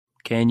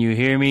Can you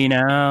hear me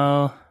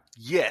now?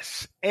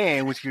 Yes,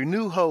 and with your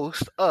new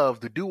host of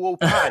the Duo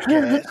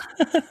Podcast.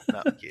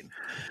 No, I'm kidding.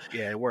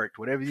 Yeah, it worked.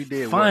 Whatever you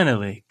did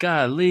Finally, worked.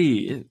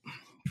 golly,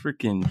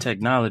 freaking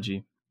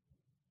technology.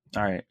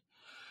 All right.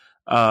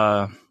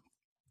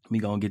 We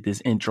gonna get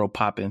this intro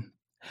popping.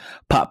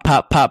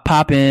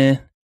 Popping.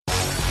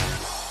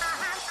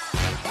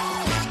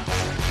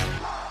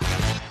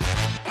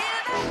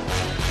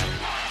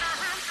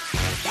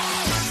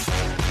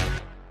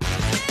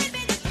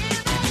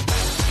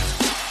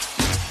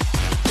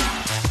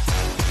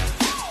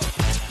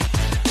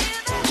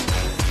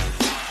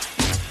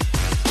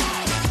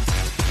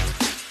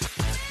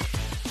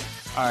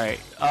 All right.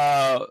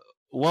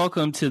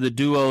 Welcome to the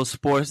Duo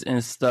Sports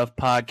and Stuff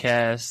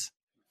podcast.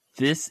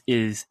 This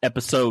is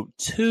episode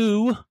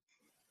 2,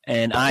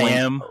 and I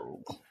am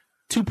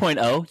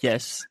 2.0.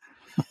 Yes.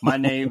 My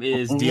name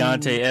is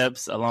Deontay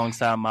Epps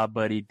alongside my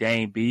buddy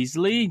Dane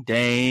Beasley.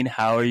 Dane,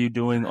 how are you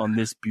doing on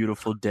this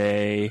beautiful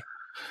day?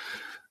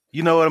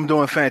 You know what? I'm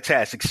doing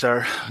fantastic,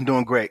 sir. I'm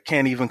doing great.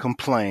 Can't even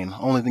complain.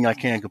 Only thing I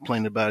can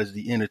complain about is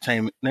the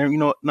entertainment. You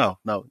know what? No.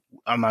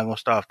 I'm not going to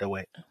start off that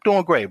way.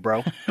 Doing great,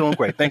 bro. Doing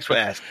great. Thanks for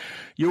asking.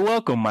 You're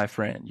welcome, my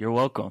friend. You're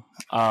welcome.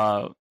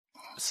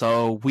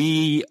 So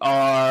we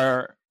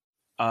are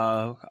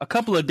a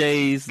couple of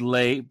days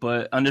late,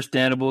 but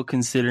understandable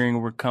considering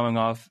we're coming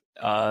off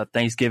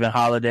Thanksgiving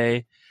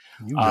holiday.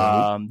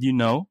 You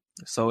know.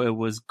 So it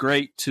was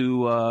great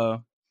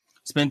to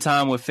spend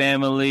time with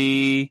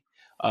family,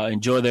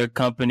 enjoy their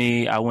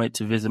company. I went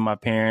to visit my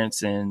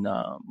parents and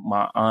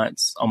my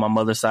aunts on my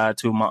mother's side.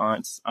 Two of my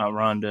aunts, Aunt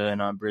Rhonda and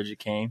Aunt Bridget,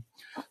 came.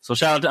 So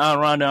shout out to Aunt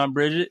Rhonda and Aunt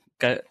Bridget.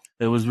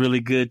 It was really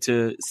good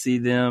to see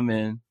them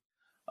and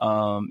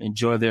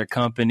enjoy their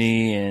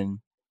company. And,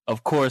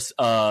 of course,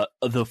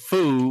 the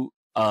food,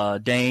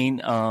 Dane.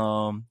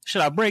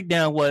 Should I break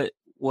down what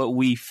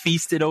we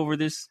feasted over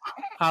this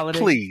holiday?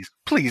 Please.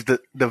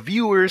 The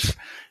viewers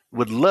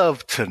would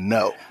love to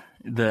know.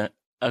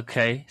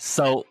 Okay.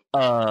 So,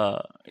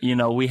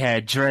 we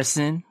had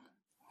dressing.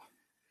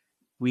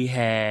 We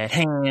had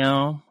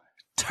ham,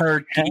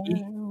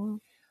 turkey.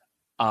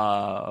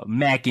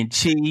 Mac and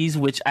cheese,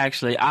 which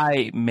actually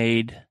I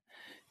made,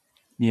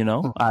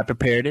 I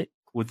prepared it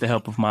with the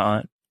help of my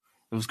aunt.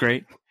 It was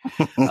great.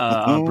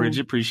 Aunt Bridget,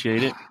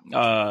 appreciate it.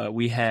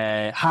 We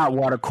had hot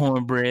water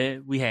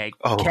cornbread. We had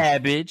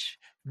cabbage,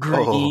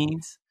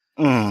 greens.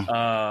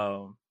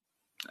 My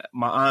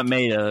aunt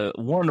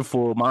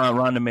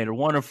Rhonda made a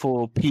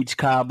wonderful peach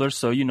cobbler.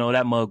 So,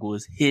 that mug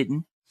was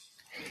hitting.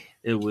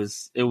 It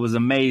was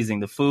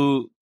amazing. The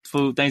food,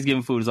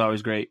 Thanksgiving food is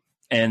always great.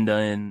 And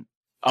then,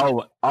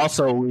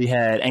 also we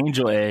had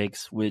angel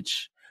eggs,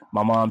 which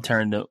my mom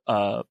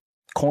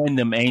coined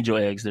them angel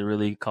eggs. They're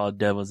really called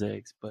devil's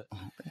eggs, but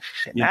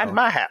not in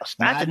my house,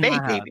 not today,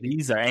 baby.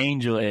 These are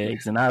angel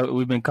eggs, and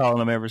we've been calling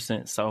them ever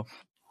since. So,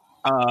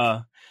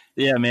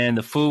 yeah, man,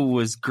 the food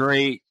was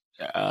great,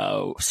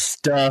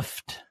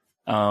 stuffed,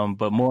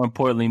 but more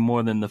importantly,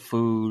 more than the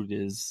food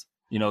is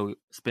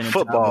spending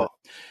football.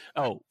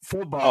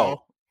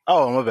 Football.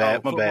 Oh, my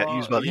bad. You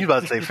was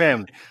about to say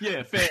family.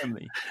 Yeah,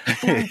 family.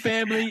 Food,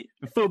 family,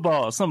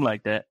 football, something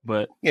like that.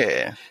 But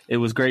yeah, it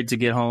was great to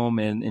get home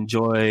and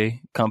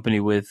enjoy company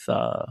with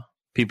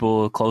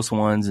people, close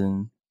ones,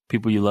 and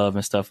people you love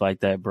and stuff like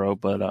that, bro.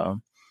 But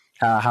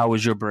how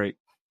was your break?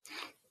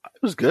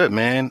 It was good,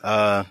 man.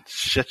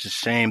 Such a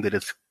shame that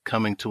it's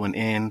coming to an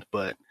end,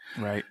 but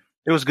right.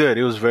 It was good.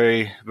 It was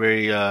very,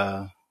 very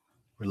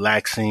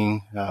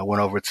relaxing. I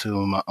went over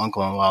to my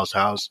uncle-in-law's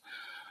house.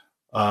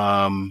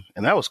 And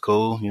that was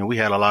cool. We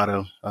had a lot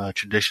of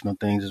traditional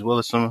things as well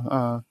as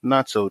some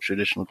not so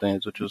traditional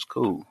things, which was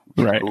cool.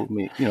 Right. Cool.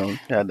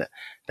 Had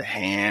the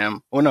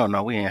ham. Well,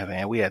 no, we didn't have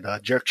ham. We had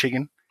jerk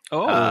chicken.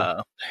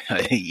 Oh,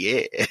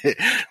 yeah,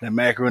 the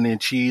macaroni and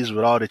cheese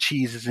with all the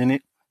cheeses in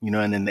it.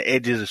 And then the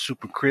edges are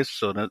super crisp,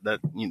 so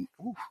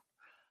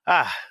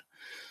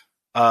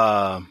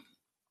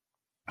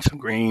some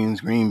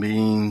green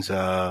beans,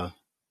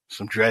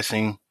 some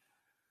dressing.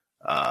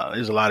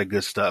 There's a lot of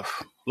good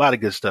stuff.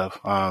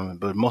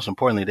 But most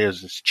importantly,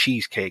 there's this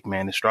cheesecake,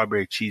 man. The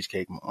strawberry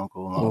cheesecake, my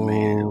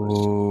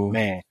uncle.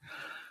 Man,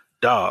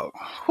 dog.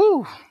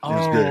 Whew. It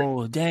was good.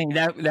 Oh, dang.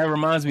 That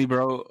reminds me,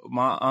 bro.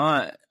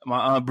 My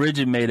aunt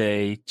Bridget made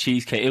a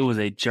cheesecake. It was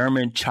a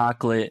German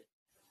chocolate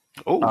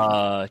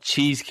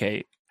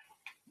cheesecake.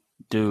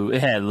 Dude,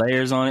 it had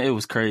layers on it. It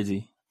was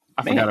crazy.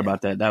 I forgot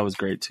about that. That was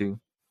great too.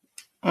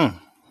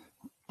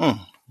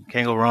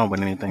 Can't go wrong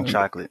with anything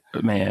chocolate.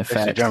 Man,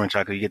 especially German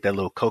chocolate. You get that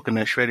little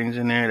coconut shreddings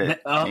in there.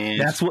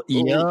 That's what.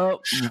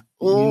 Yup.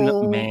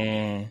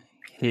 Man,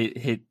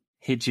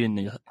 hit you in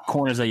the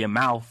corners of your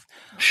mouth,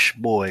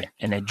 boy,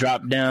 and they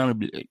drop down. And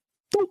be like,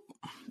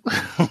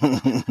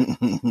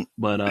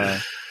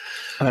 but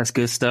that's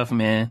good stuff,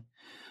 man.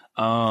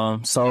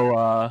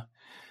 So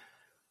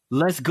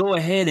let's go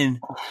ahead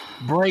and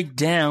break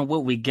down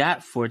what we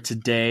got for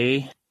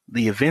today.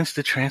 The events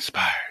that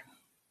transpired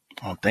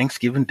on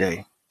Thanksgiving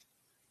Day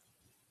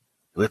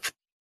with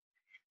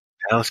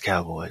Dallas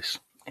Cowboys.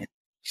 And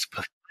it's a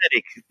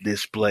pathetic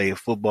display of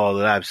football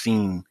that I've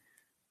seen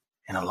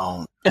in a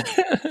long,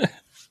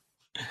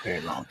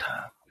 very long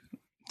time.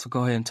 So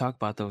go ahead and talk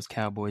about those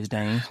Cowboys,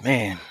 Dane.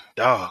 Man,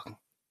 dog.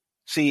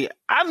 See,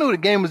 I knew the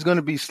game was going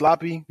to be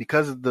sloppy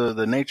because of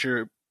the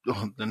nature,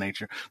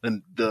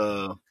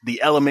 the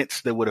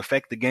elements that would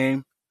affect the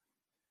game,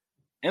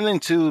 and then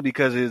too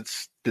because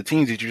it's the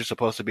teams that you're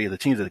supposed to be, the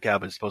teams that the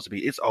Cowboys are supposed to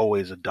be. It's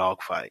always a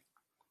dogfight,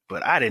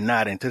 but I did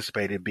not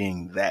anticipate it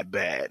being that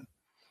bad.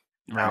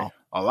 Right. Now,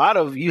 a lot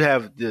of you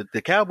have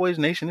the Cowboys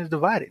nation is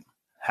divided.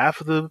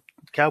 Half of the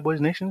Cowboys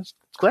nation is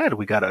glad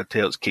we got our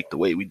tails kicked the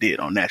way we did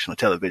on national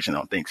television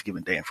on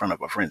Thanksgiving Day in front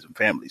of our friends and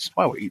families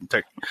while we're eating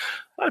turkey. A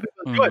lot of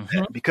people enjoyed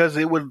that because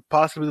it would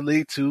possibly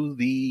lead to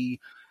the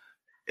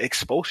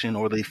expulsion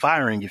or the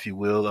firing, if you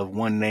will, of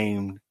one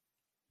named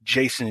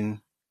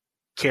Jason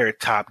Carrot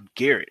Top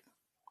Garrett.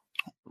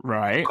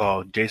 Right.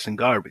 Called Jason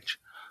Garbage.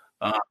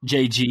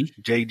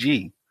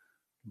 JG.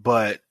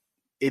 But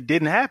it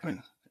didn't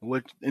happen.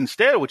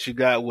 Instead, what you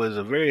got was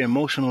a very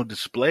emotional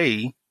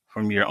display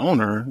from your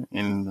owner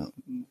and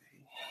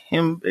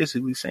him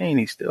basically saying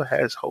he still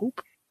has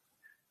hope.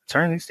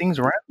 Turn these things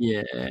around.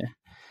 Yeah.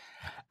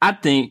 I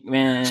think,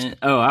 man.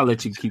 Oh, I'll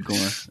let you keep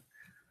going.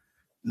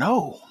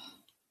 No.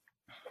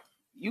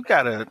 You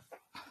gotta.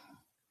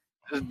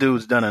 This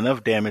dude's done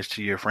enough damage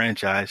to your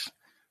franchise.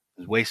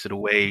 He's wasted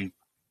away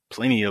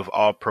plenty of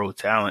all-pro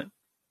talent.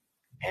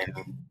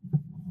 And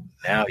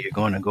now you're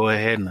going to go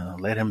ahead and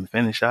let him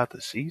finish out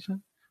the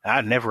season?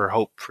 I never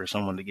hoped for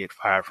someone to get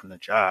fired from the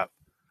job.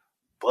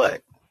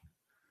 But,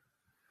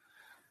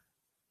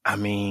 I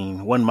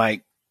mean, one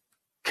might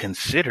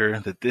consider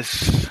that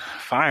this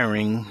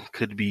firing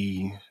could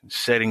be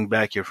setting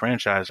back your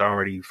franchise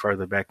already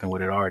further back than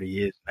what it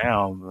already is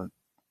now,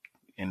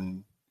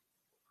 and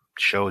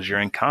shows your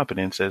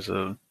incompetence as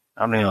a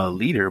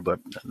leader, but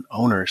an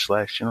owner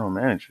 / general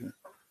manager.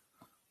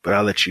 But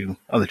I'll let you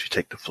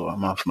take the floor.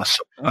 I'm off my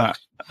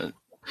soapbox.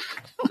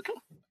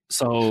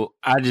 So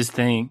I just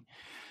think,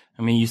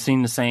 I mean, you've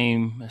seen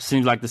it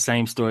seems like the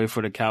same story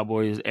for the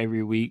Cowboys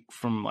every week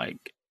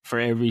for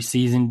every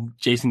season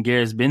Jason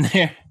Garrett's been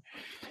there.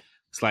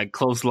 It's like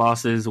close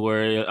losses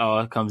where it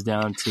all comes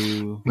down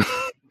to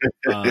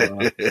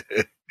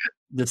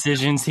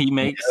decisions he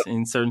makes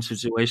in certain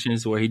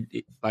situations where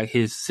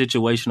his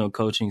situational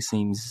coaching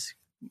seems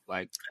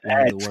like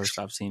one of the worst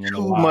I've seen in a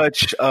while. Too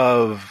much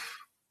of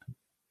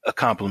a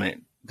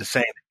compliment to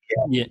say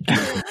yeah.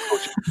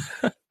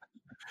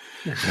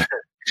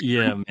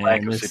 Yeah,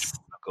 man.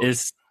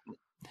 It's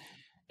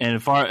and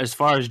as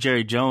far as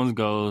Jerry Jones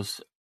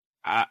goes,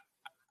 I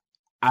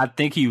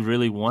think he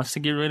really wants to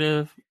get rid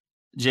of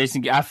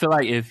Jason. I feel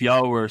like if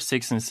y'all were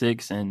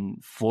 6-6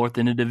 and 4th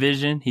in the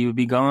division, he would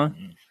be gone.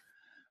 Mm-hmm.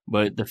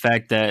 But the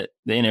fact that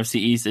the NFC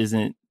East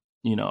isn't,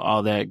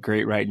 all that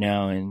great right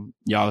now, and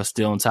y'all are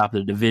still on top of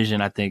the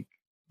division, I think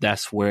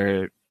that's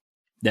where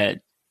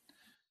that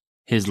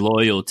his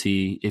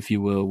loyalty, if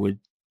you will, with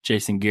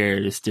Jason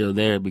Garrett is still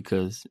there,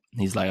 because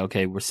he's like,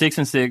 okay, we're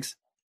 6-6,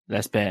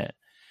 that's bad.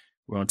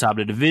 We're on top of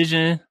the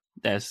division,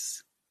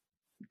 that's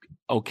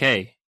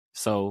okay.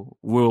 So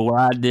we'll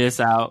ride this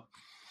out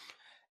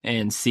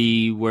and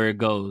see where it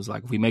goes.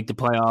 Like if we make the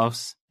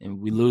playoffs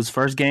and we lose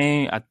first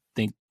game, I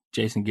think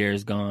Jason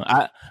Garrett's gone.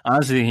 I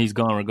honestly think he's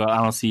gone.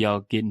 I don't see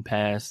y'all getting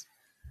past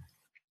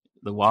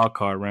the wild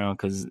card round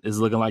because it's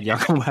looking like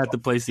y'all gonna have to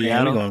play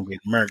Seattle. We're gonna get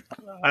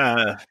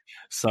murked.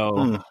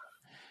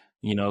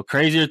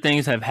 Crazier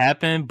things have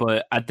happened,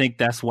 but I think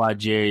that's why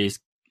Jerry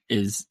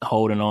is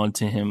holding on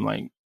to him.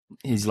 Like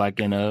he's like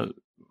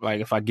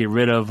if I get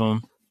rid of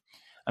him,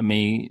 I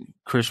mean,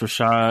 Chris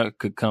Rashad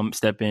could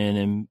step in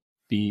and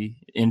be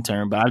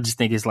intern, but I just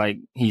think it's like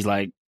he's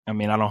like, I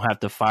mean, I don't have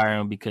to fire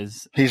him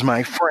because he's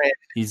my friend.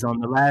 He's on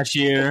the last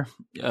year,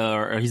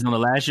 or he's on the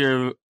last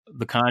year of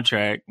the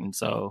contract, and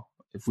so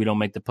if we don't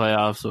make the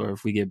playoffs or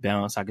if we get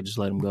bounced, I could just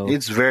let him go.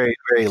 It's very,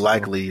 very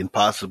likely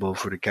impossible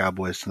for the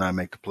Cowboys to not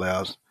make the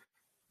playoffs,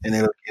 and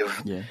it'll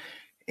give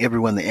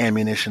everyone the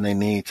ammunition they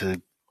need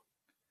to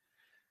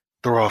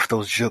throw off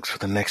those jokes for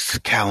the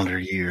next calendar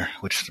year,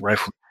 which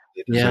rightfully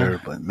they deserve.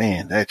 Yeah. But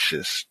man,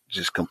 that's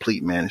just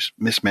complete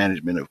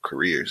mismanagement of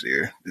careers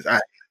there.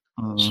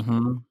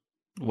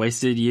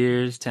 Wasted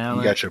years, talent.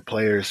 You got your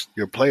players,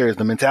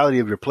 the mentality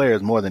of your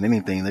players more than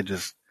anything.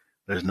 There's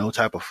no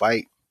type of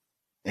fight,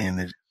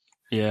 and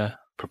they're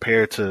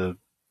prepared to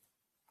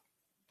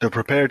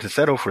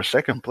settle for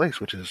second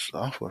place, which is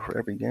awful for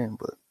every game.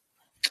 But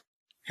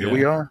here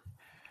we are.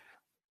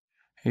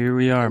 Here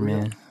we are,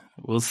 man.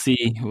 We'll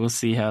see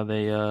how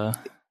they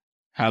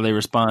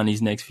respond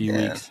these next few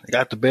weeks. They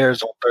got the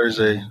Bears on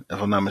Thursday,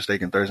 if I'm not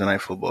mistaken, Thursday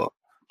Night Football.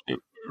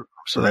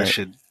 So that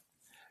should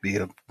be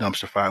a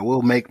dumpster fire.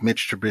 We'll make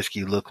Mitch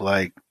Trubisky look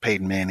like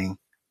Peyton Manning.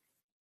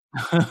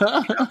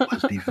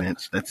 His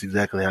defense. That's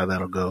exactly how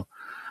that'll go.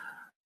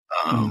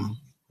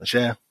 But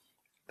yeah,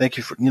 thank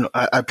you for,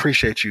 I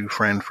appreciate you,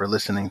 friend, for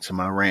listening to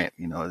my rant.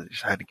 I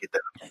just had to get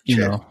that.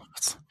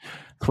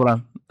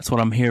 That's what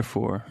I'm here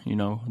for.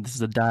 This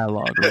is a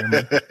dialogue.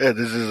 This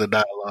is a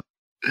dialogue.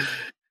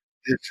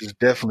 This is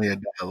definitely a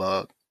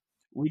dialogue.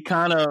 We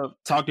kind of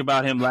talked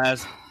about him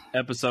last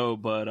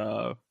episode,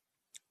 but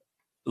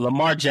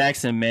Lamar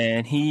Jackson,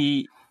 man,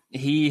 he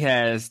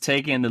has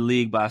taken the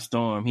league by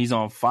storm. He's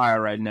on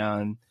fire right now,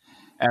 and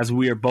as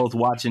we are both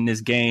watching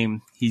this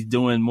game, he's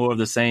doing more of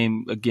the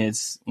same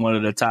against one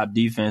of the top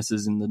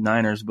defenses in the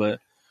Niners. But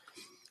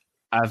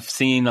I've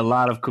seen a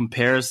lot of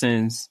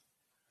comparisons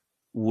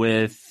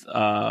with,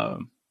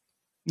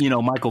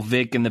 Michael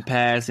Vick in the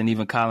past and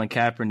even Colin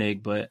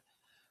Kaepernick. But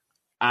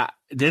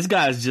this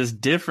guy's just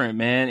different,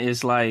 man.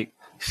 It's like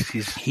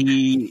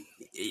he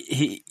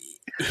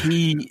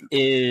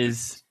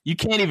is. You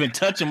can't even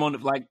touch him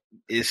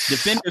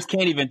defenders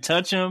can't even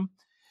touch him,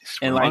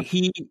 and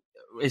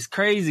it's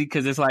crazy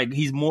because it's like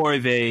he's more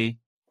of a.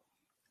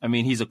 I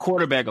mean, he's a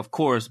quarterback, of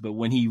course, but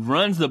when he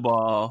runs the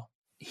ball,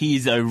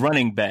 he's a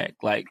running back.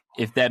 Like,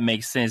 if that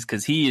makes sense,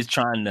 because he is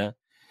trying to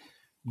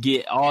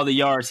get all the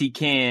yards he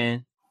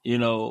can,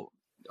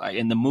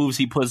 and the moves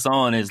he puts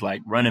on is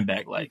like running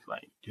back. Like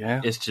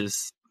yeah, it's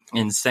just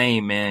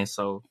insane, man.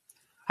 So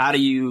what do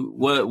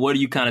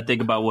you kind of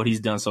think about what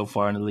he's done so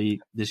far in the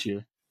league this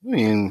year? I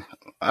mean,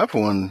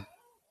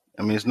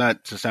 it's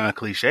not to sound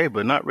cliche,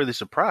 but not really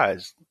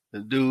surprised. The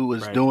dude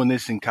was doing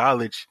this in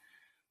college,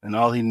 and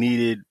all he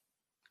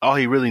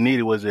really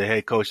needed was a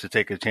head coach to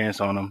take a chance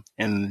on him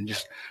and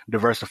just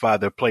diversify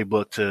their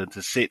playbook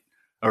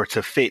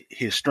to fit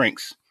his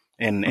strengths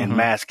and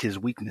mask his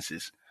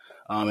weaknesses.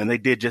 And they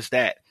did just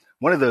that.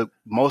 One of the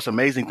most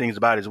amazing things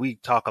about it is we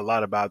talk a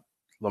lot about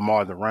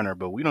Lamar the runner,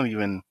 but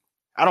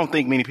I don't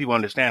think many people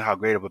understand how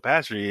great of a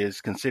passer he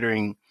is,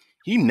 considering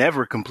he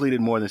never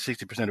completed more than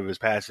 60% of his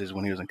passes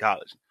when he was in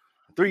college.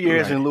 3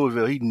 years in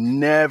Louisville, he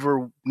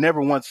never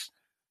once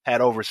had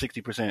over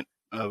 60%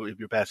 of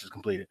your passes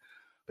completed.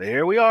 But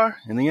here we are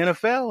in the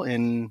NFL,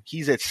 and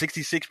he's at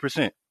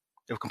 66%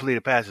 of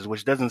completed passes,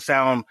 which doesn't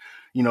sound,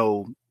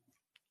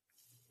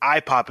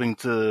 eye-popping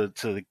to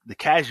the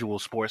casual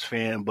sports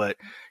fan. But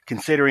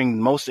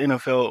considering most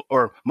NFL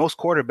or most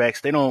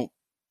quarterbacks, they don't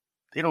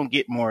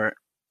get more.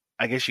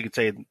 I guess you could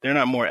say they're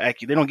not more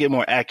accurate. They don't get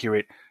more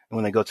accurate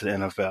when they go to the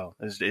NFL.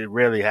 It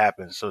rarely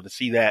happens. So to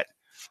see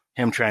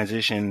him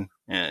transition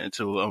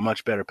to a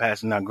much better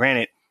pass. Now,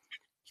 granted,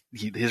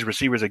 his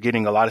receivers are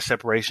getting a lot of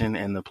separation,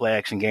 and the play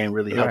action game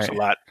really helps a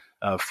lot,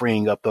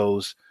 freeing up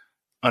those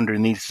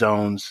underneath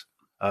zones,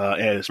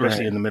 and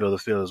especially in the middle of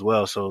the field as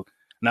well. So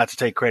not to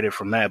take credit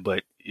from that,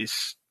 but you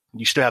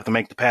still have to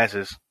make the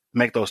passes,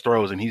 make those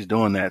throws, and he's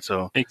doing that.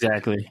 So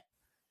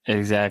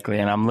Exactly.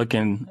 And I'm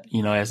looking,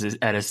 at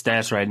his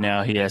stats right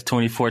now. He has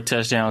 24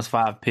 touchdowns,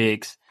 5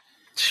 picks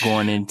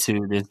going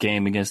into this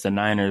game against the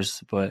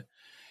Niners. But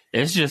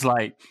it's just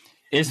like,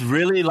 it's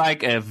really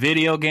like a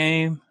video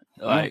game,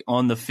 like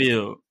on the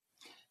field.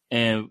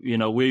 And,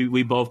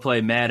 we both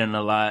play Madden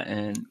a lot,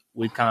 and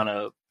we kind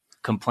of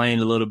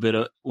complained a little bit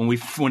when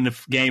the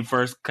game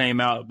first came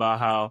out about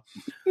how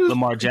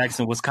Lamar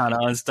Jackson was kind of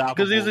unstoppable.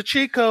 Because he's a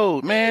cheat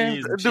code,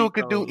 man. The dude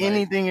could do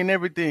anything and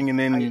everything. And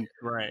then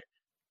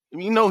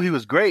he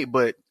was great,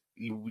 but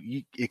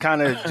it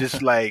kind of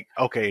just like,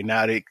 okay,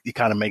 now it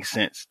kind of makes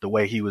sense the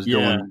way he was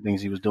doing the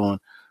things he was doing.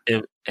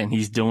 And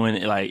he's doing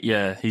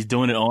it he's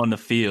doing it on the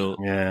field.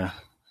 Yeah.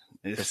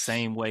 The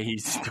same way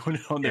he's doing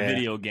it on the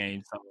video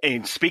game. So,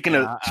 and speaking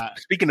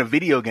of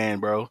video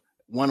game, bro,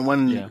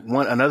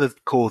 another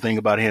cool thing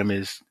about him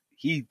is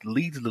he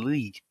leads the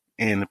league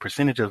in the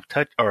percentage of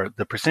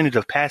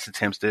pass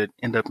attempts that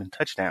end up in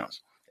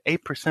touchdowns.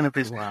 8%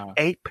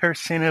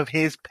 of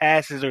his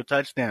passes are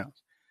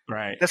touchdowns.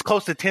 Right. That's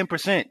close to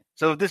 10%.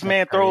 So if this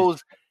man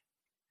throws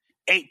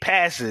 8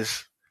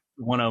 passes,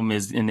 one of them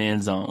is in the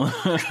end zone.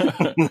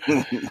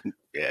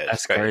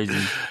 That's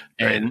crazy.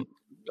 And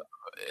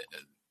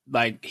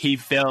like, he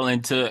fell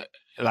into,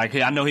 like,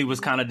 I know he was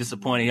kind of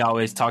disappointed. He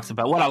always talks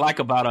about what I like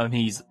about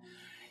him.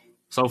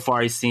 So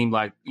far he seemed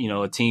like,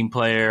 a team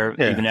player.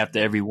 Even after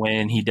every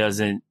win, he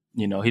doesn't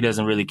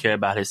really care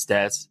about his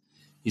stats.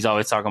 He's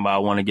always talking about, I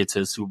want to get to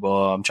the Super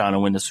Bowl. I'm trying to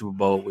win the Super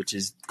Bowl, which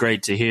is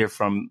great to hear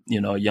from,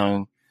 a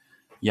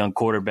young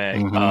quarterback.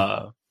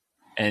 Mm-hmm.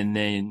 And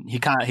then he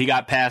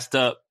got passed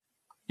up,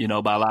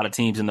 by a lot of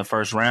teams in the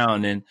first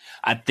round. And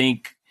I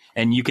think,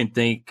 and you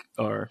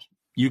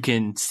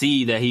can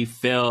see that he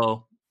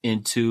fell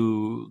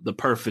into the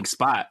perfect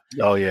spot.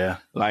 Oh yeah.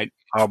 Like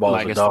as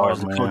far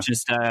as the coaching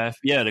staff.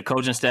 Yeah. The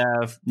coaching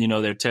staff,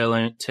 they're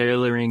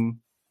tailoring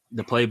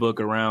the playbook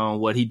around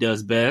what he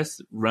does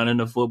best, running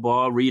the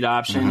football, read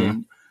option.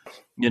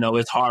 Mm-hmm. And,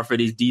 it's hard for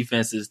these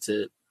defenses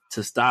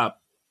to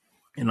stop.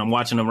 And I'm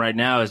watching them right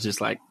now. It's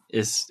just like,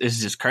 it's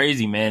just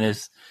crazy, man.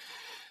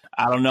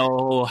 I don't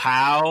know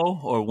how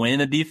or when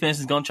the defense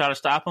is going to try to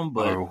stop them,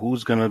 but or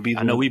who's going to be.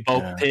 I know we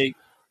both picked.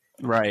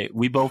 Right.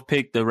 We both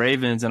picked the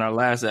Ravens in our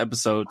last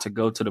episode to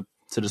go to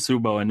the Super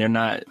Bowl, and they're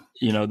not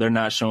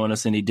showing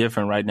us any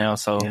different right now.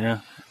 So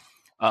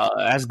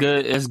that's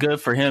good. It's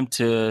good for him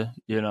to,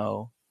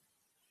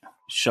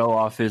 show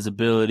off his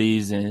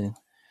abilities. And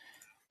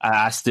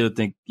I still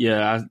think,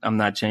 I'm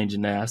not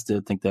changing that. I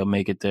still think they'll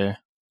make it there.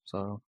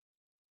 So.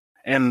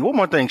 And one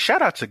more thing,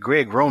 shout out to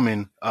Greg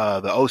Roman,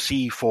 the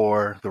OC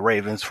for the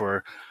Ravens,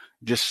 for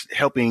just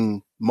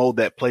helping mold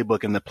that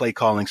playbook and the play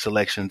calling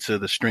selection to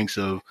the strengths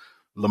of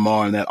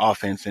Lamar and that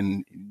offense.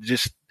 And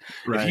just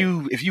Right.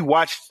 if you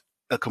watch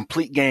a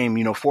complete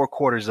game, 4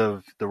 quarters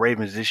of the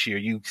Ravens this year,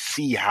 you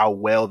see how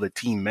well the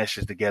team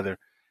meshes together,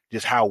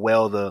 just how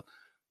well the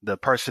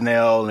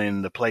personnel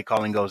and the play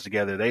calling goes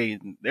together.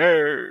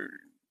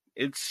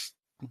 It's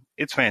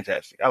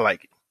fantastic. I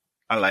like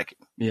it.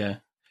 Yeah.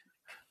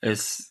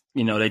 It's,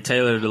 they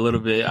tailored it a little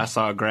bit. I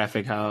saw a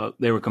graphic how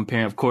they were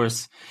comparing. Of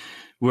course,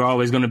 we're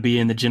always going to be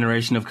in the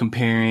generation of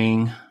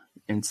comparing.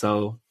 And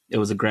so it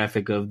was a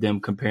graphic of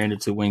them comparing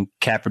it to when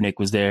Kaepernick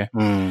was there.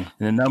 And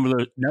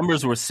the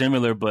numbers were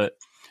similar, but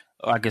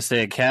like I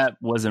said, Cap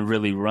wasn't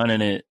really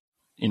running it.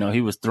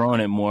 He was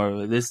throwing it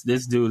more. This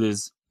dude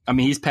is,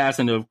 he's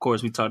passing it. Of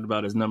course, we talked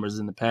about his numbers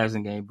in the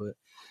passing game, but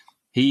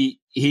he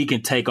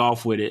can take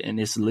off with it, and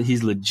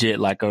he's legit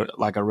like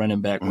a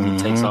running back when he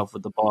takes off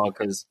with the ball,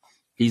 because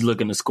he's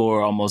looking to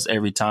score almost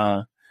every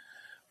time,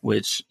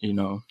 which,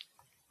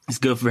 it's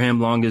good for him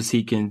long as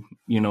he can,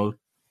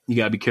 you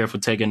got to be careful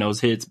taking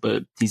those hits,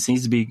 but he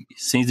seems to be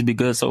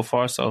good so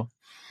far. So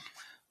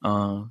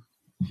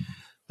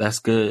that's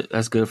good.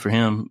 That's good for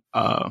him.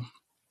 Yeah,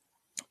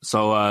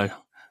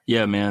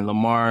 man,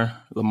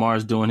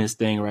 Lamar's doing his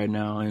thing right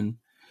now. And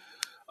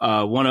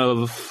one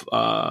of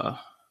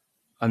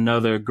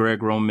another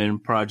Greg Roman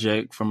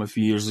project from a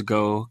few years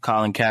ago,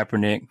 Colin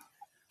Kaepernick.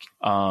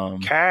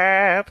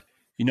 Cap.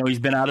 He's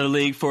been out of the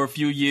league for a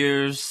few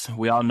years.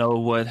 We all know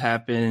what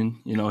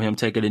happened, him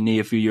taking a knee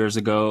a few years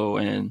ago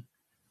and,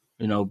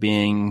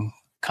 being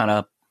kind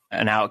of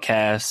an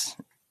outcast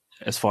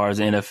as far as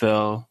the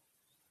NFL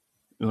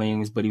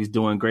wings, but he was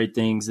doing great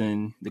things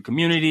in the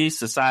community,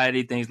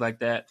 society, things like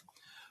that.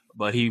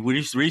 But he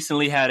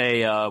recently had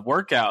a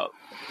workout.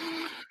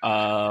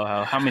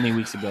 How many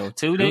weeks ago?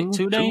 2 days?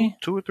 2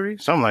 or 3?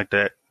 Something like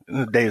that.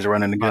 The days are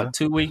running together. About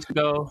 2 weeks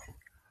ago.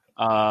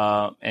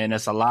 And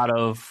it's a lot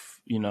of,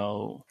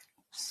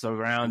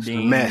 surrounding.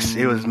 It's mess.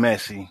 It was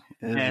messy.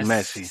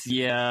 Messy.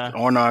 Yeah.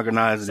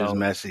 Unorganized. It's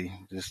messy.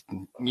 Just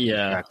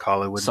gotta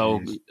call it what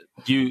it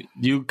is.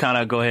 You kind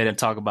of go ahead and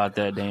talk about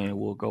that, then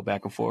we'll go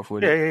back and forth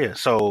with it. Yeah.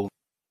 So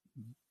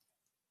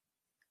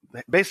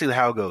basically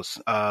how it goes.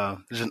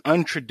 There's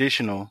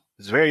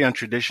it's very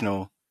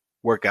untraditional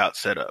workout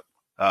setup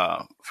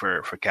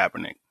for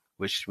Kaepernick,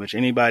 which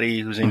anybody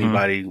who's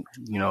anybody,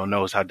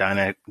 knows how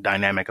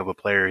dynamic of a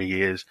player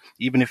he is.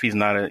 Even if he's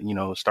not a,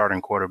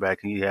 starting quarterback,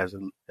 he has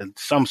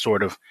some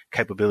sort of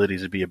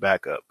capabilities to be a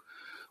backup.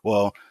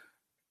 Well,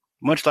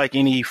 much like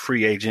any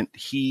free agent,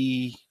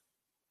 he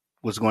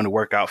was going to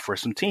work out for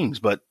some teams,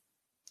 but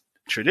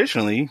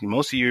traditionally,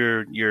 most of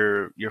your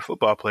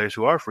football players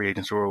who are free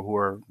agents or who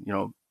are,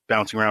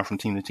 bouncing around from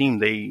team to team,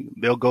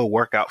 they'll go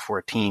work out for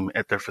a team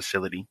at their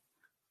facility.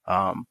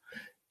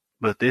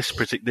 But this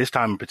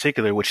time in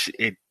particular, which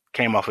it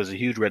came off as a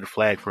huge red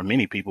flag for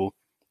many people,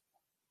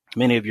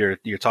 many of your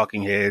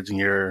talking heads and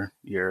your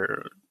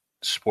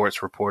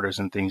sports reporters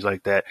and things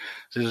like that.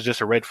 So this is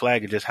just a red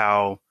flag of just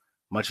how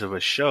much of a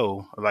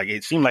show, like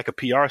it seemed like a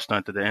PR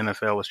stunt that the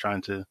NFL was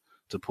trying to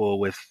pull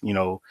with,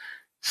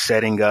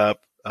 setting up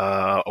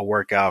a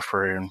workout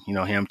for him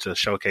to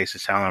showcase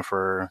his talent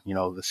for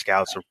the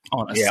scouts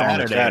on a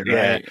Saturday,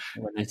 right?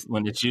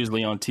 When it's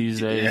usually on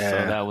Tuesdays,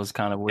 so that was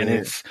kind of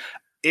weird.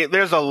 And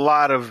there's a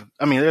lot of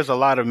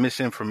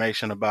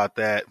misinformation about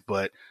that,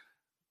 but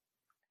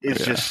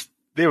it's just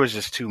there was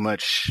just too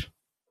much.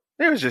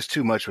 There was just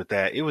too much with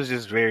that. It was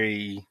just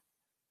very,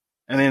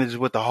 and then it's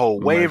with the whole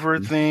waiver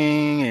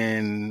thing,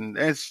 and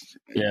it's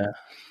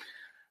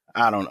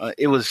I don't know.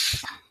 It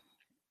was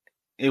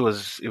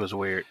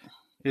weird.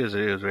 It was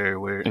very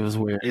weird. It was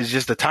weird. It's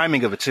just the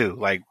timing of it too,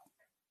 like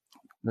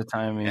the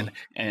timing,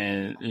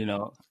 and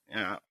no.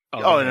 And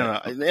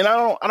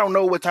I don't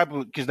know what type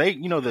of, because they,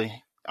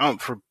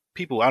 for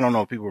people, I don't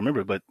know if people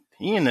remember, but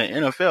he in the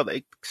NFL,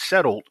 they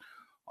settled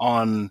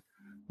on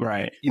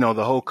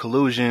the whole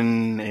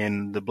collusion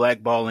and the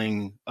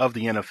blackballing of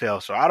the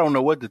NFL. So I don't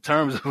know what the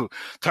terms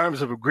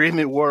of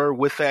agreement were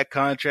with that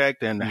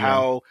contract and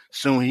how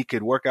soon he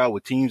could work out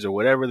with teams or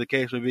whatever the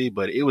case would be.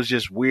 But it was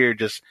just weird,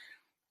 just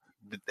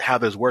how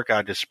this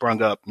workout just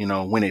sprung up,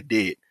 when it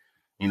did,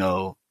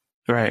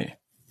 right.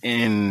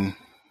 And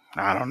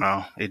I don't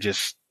know.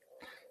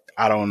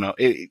 I don't know.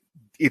 It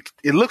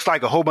looks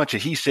like a whole bunch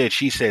of he said,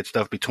 she said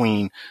stuff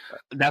between.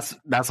 That's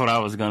what I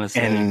was gonna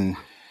say. And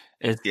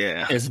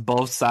it's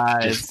both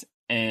sides,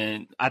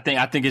 and I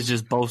think it's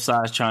just both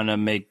sides trying to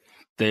make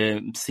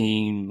them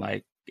seem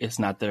like it's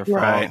not their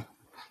fault. Right.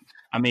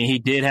 I mean, he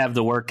did have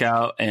the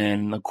workout,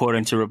 and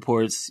according to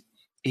reports,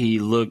 he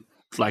looked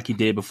like he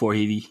did before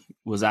he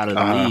was out of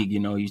the league.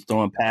 He's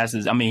throwing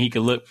passes. I mean, he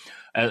could look.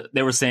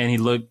 They were saying he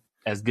looked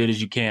as good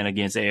as you can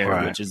against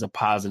air, which is a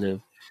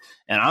positive.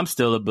 And I'm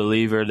still a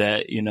believer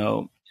that,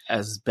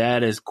 as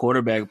bad as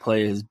quarterback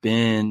play has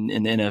been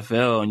in the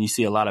NFL, and you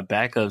see a lot of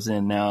backups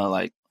in now,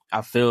 like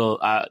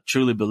I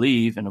truly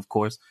believe, and of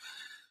course,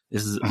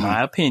 this is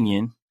my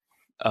opinion,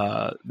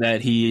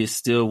 that he is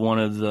still one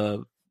of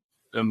the,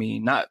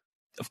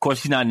 of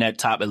course, he's not in that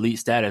top elite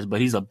status,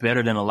 but he's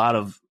better than a lot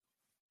of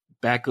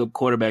backup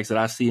quarterbacks that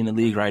I see in the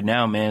league right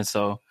now, man.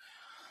 So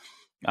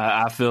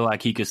I feel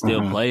like he could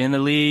still play in the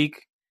league,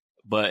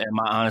 but in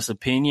my honest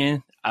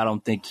opinion, I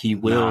don't think he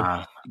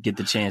will get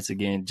the chance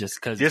again just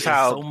because it's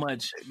so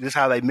much. Just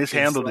how they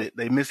mishandled it.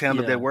 They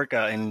mishandled that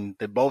workout, and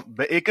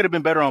it could have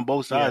been better on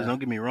both sides. Don't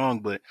get me wrong,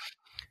 but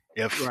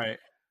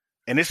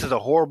and this is a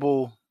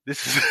horrible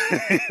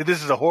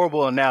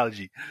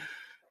analogy,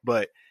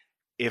 but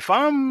if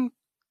I'm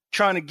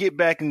trying to get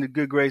back into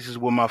good graces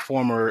with my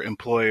former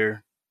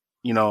employer,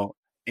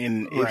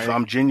 and if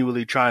I'm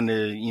genuinely trying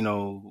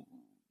to,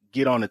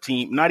 get on a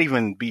team, not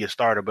even be a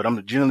starter, but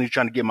I'm genuinely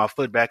trying to get my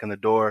foot back in the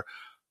door,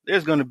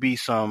 there's going to be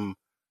some,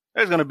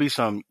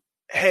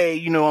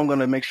 hey, I'm going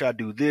to make sure I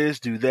do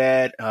this, do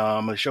that.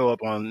 I'm going to show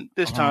up on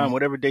this time,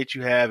 whatever date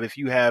you have. If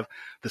you have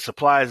the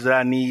supplies that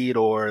I need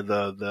or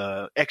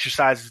the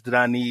exercises that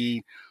I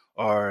need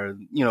or,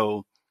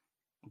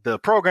 the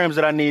programs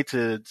that I need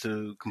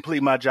to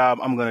complete my job,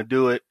 I'm going to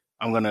do it.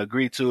 I'm going to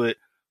agree to it.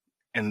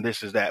 And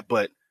this is that.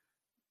 But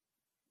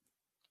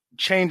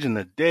changing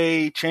the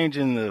day,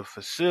 changing the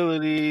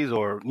facilities,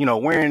 or,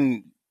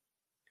 wearing,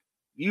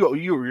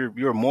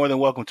 you're more than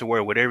welcome to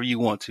wear whatever you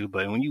want to.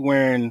 But when you're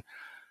wearing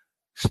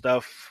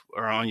stuff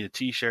or on your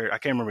T-shirt, I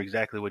can't remember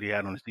exactly what he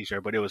had on his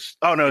T-shirt, but it was,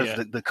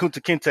 it's the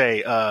Kunta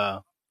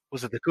Kinte,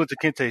 was it the Kunta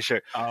Kinte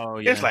shirt? Oh,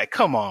 yeah. It's like,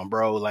 come on,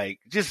 bro. Like,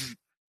 just,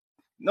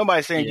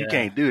 nobody's saying you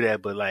can't do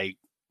that, but like,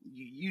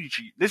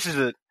 this is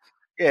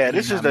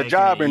the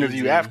job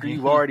interview after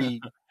you've already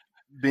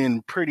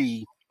been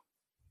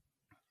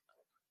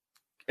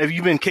if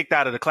you've been kicked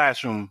out of the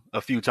classroom a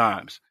few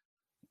times.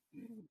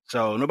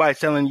 So nobody's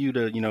telling you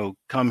to,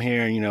 come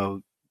here and,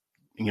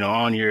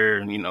 on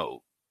your,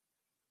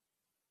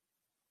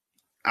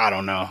 I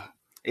don't know.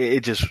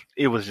 It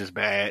was just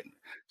bad.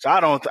 So I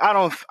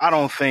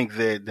don't think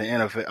that the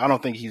NFL, I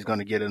don't think he's going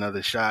to get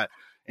another shot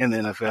in the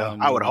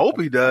NFL. I would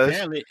hope he does.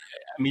 Apparently,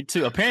 me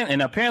too.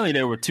 Apparently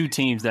there were two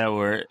teams that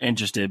were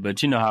interested,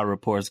 but you know how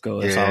reports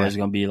go. It's always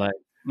going to be like,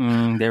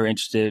 they're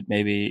interested,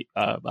 maybe,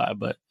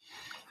 but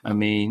I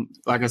mean,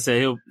 like I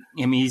said,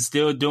 he's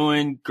still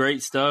doing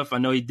great stuff. I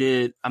know he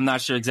did. I'm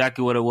not sure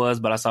exactly what it was,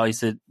 but I saw he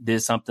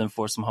did something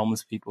for some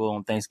homeless people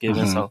on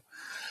Thanksgiving. So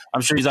I'm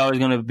sure he's always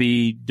going to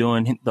be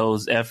doing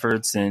those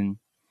efforts and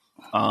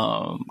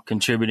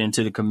contributing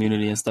to the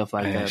community and stuff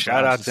like that.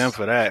 Shout out to him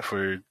for that,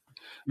 for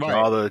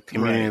all the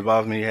community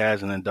involvement he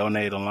has, and then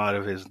donate a lot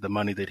of the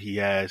money that he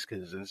has,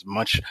 because it's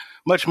much,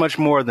 much, much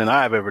more than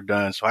I've ever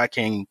done. So I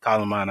can't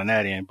call him out on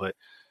that end. But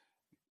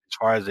as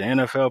far as the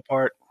NFL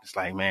part, it's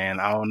like,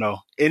 man, I don't know.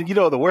 And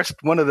the worst,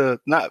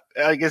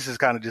 I guess it's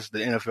kind of just the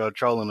NFL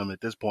trolling him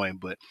at this point,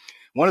 but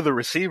one of the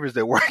receivers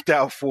that worked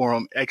out for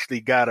him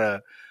actually got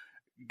an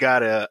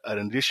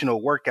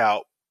additional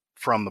workout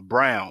from the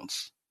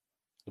Browns.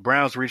 The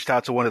Browns reached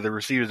out to one of the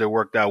receivers that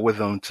worked out with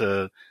him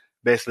to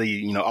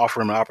basically,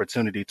 offer him an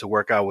opportunity to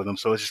work out with him.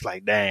 So it's just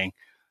like, dang.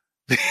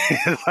 Dang.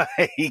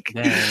 I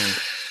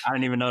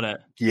didn't even know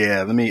that.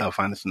 Yeah, I'll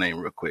find this name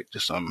real quick.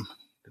 Just something.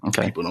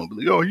 Okay. People don't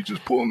believe, he's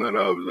just pulling that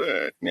out.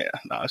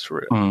 It's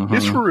for real.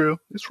 It's for real.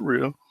 It's for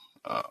real.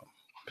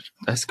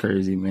 That's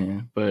crazy,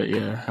 man. But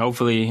yeah,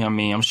 hopefully,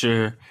 I'm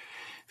sure if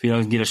he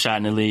doesn't get a shot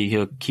in the league,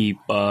 he'll keep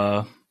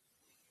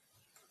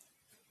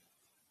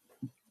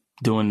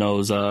doing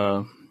those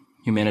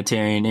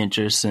humanitarian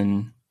interests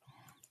and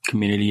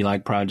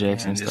community-like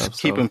projects and stuff.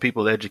 Keeping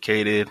people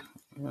educated.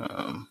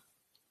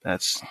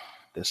 That's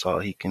all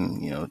he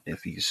can,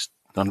 if he's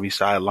going to be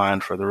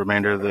sidelined for the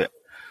remainder of the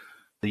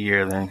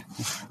year, then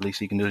at least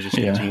he can do is just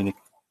continue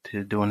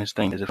to doing his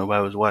thing as if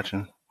nobody was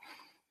watching.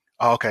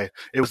 Oh, okay.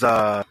 It was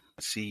let's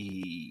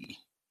see,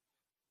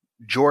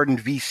 Jordan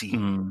Vesey.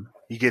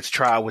 He gets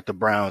tried with the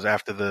Browns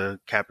after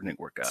the Kaepernick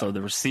workout. So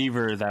the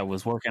receiver that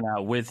was working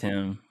out with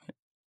him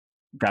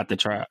got the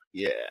trial.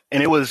 Yeah,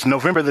 and it was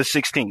November the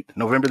 16th.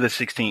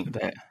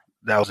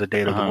 That was the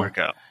date of the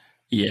workout.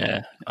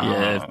 Yeah.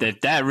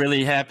 If that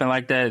really happened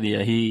like that,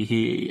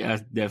 he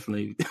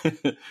definitely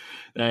he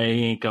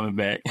ain't coming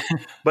back.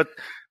 But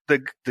the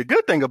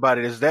good thing about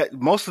it is that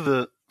most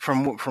of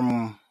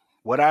from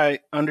what I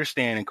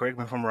understand, and correct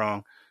me if I'm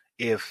wrong,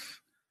 the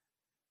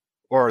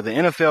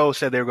NFL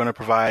said they were going to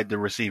provide the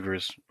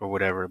receivers or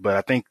whatever, but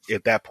I think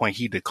at that point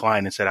he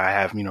declined and said, I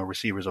have,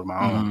 receivers of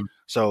my own.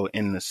 So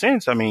in a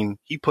sense,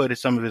 he put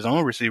some of his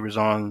own receivers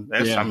on.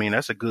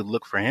 That's a good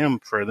look for him,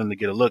 for them to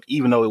get a look,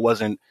 even though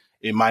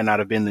it might not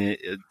have been the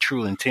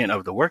true intent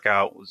of the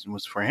workout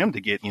was for him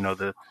to get,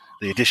 the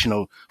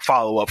additional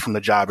follow up from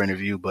the job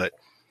interview. But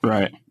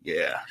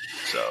yeah,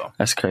 so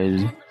that's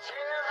crazy.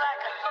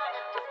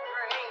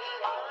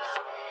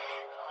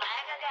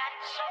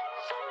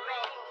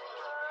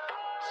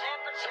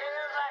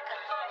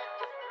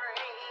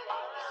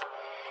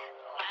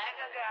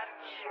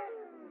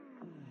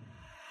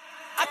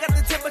 I got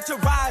the temperature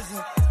rising.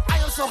 I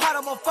am so hot,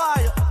 I'm on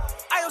fire.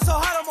 I am so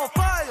hot, I'm on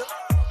fire.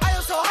 I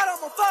am so hot,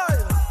 I'm on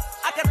fire.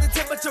 I got the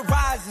temperature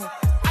rising.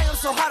 I am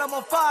so hot, I'm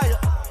on fire.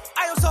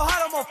 I am so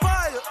hot, I'm on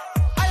fire.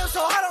 I am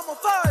so hot, I'm on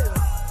fire.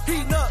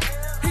 Heating up,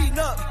 heating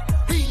up,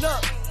 heating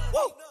up.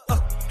 Woo.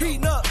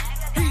 Heating up,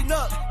 heating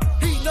up,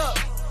 heating up.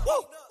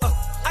 Woo.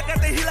 I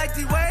got the heat like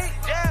D-Wade.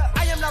 Yeah.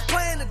 I am not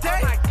playing today.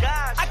 Oh my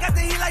gosh. I got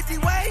the heat like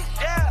D-Wade.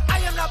 Yeah. I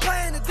am not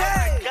playing today.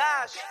 Oh my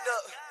gosh.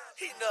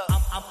 Heat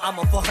up. I'm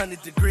on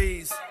 400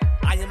 degrees.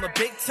 I am a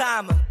big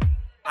timer.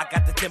 I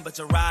got the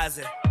temperature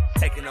rising.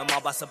 Taking them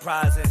all by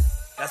surprising.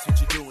 That's what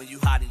you do when you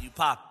hot and you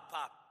pop.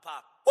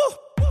 Woo!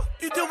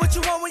 You do what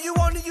you want when you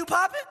want and you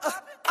pop it.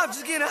 I'm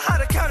just getting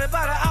hotter, counted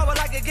by the hour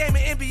like a game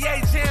of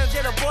NBA jams.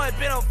 Yeah, the boy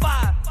been on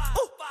fire.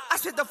 Ooh, I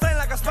spit the flame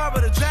like I spar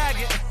with a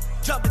dragon.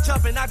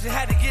 Jumping, I just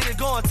had to get it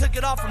going. Took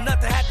it off from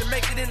nothing, had to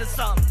make it into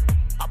something.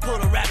 I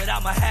pulled a rabbit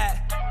out my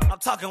hat. I'm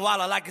talking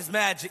wild like it's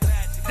magic.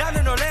 Down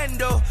in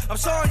Orlando, I'm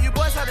showing you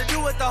boys how to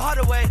do it the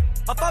harder way.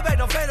 My fall back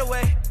don't fade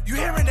away. You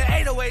hearing the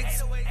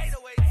 808s?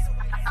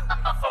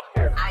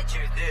 I do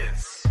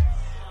this.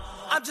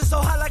 I'm just so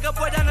hot like a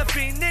boy down in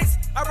Phoenix.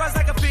 I rise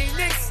like a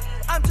phoenix.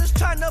 I'm just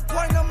trying to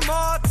point them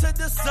all to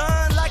the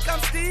sun like I'm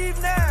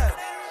Steve Nash.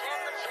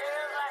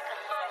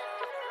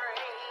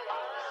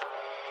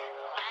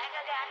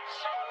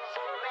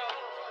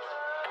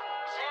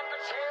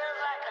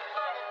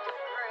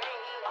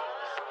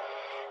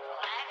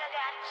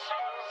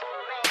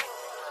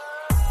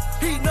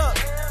 Heating up,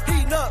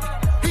 heating up,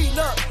 heating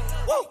up,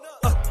 woo.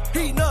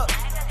 Heating up,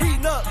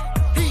 heating up,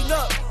 heating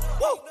up,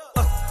 woo.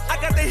 I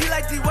got the heat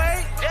like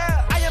D-Wade.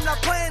 Yeah. I am not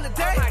playing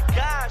today. Oh my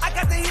gosh. I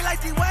got the heat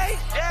like D-Wade.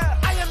 Yeah.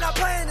 I am not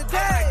playing today.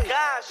 Oh my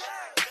gosh.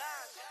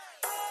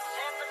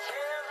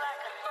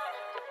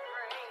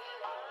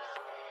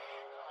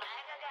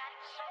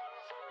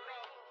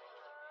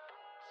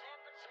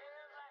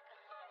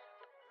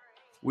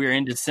 We're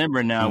in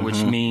December now,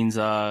 which means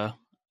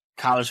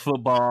college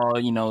football,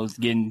 is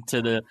getting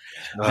to the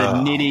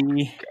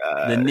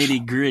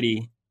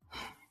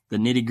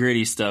nitty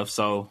gritty stuff.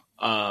 So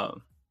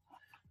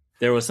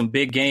there were some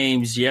big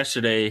games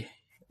yesterday,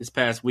 this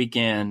past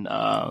weekend.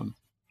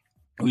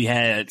 We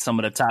had some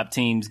of the top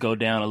teams go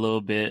down a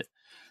little bit.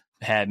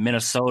 Had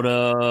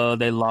Minnesota,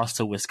 they lost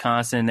to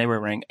Wisconsin. They were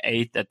ranked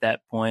 8th at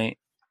that point.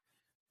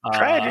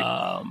 Tragic.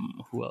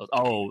 Who else?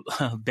 Oh,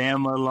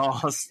 Bama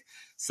lost.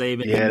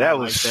 Saban. Yeah, that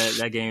was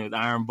that game with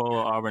Iron Bowl.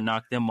 Auburn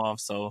knocked them off.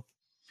 So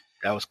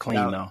that was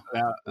clean though.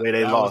 The way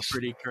they lost, was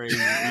pretty crazy.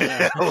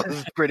 Yeah. That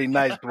was pretty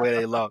nice the way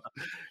they lost.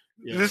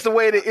 Yeah. This is the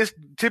way that it's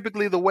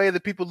typically the way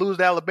that people lose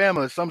to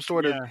Alabama. Some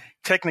sort of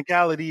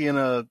technicality in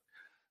a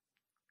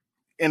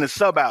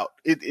sub out.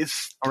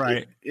 It's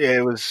right.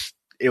 It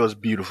was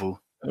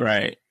beautiful.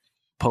 Right.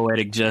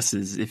 Poetic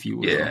justice, if you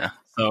will. Yeah.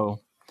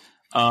 So,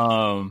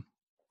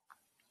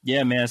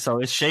 yeah, man. So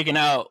it's shaking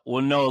out.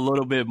 We'll know a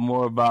little bit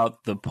more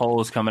about the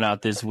polls coming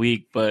out this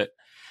week, but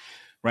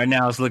right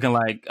now it's looking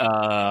like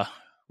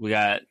we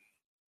got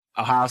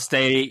Ohio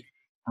State,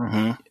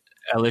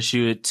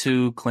 LSU at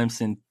 2,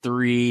 Clemson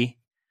 3.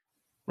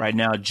 Right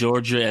now,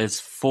 Georgia is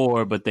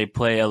 4, but they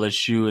play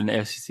LSU in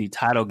the SEC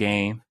title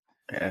game.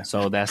 Yeah.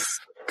 So that's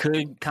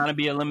could kind of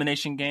be an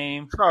elimination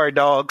game. Sorry,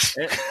 dogs.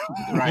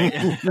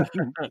 Right.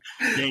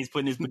 James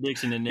putting his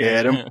prediction in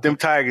there. Yeah, them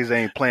Tigers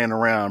ain't playing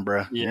around,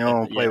 bro. Yeah, you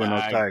don't play with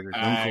those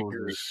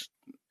Tigers.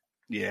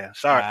 Yeah,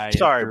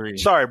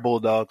 sorry,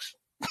 Bulldogs.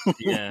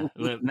 Yeah,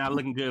 not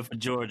looking good for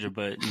Georgia,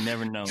 but you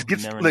never know.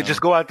 Just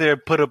go out there,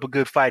 put up a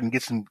good fight, and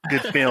get some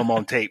good film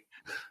on tape.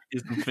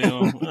 Get some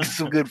film. Get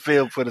some good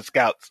film for the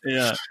scouts.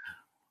 Yeah.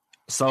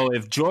 So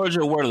if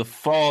Georgia were to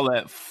fall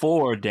at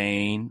 4,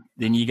 Dane,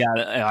 then you got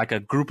like a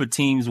group of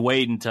teams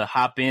waiting to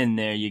hop in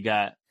there. You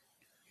got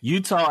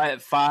Utah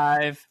at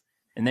 5,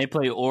 and they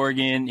play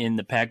Oregon in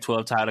the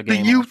Pac-12 title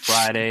game on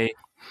Friday.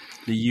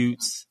 The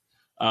Utes.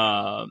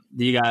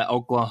 You got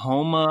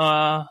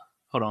Oklahoma.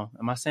 Hold on.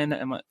 Am I saying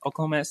that?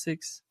 Oklahoma at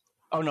 6?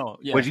 Oh, no.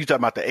 Yeah. What, you talking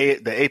about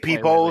the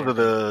AP polls or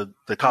the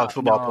college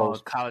football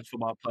polls? College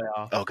football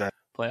playoff. Okay.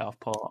 Playoff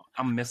poll.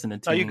 I'm missing a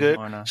team. Oh, you good?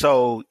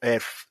 So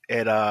at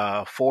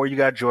 4 you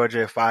got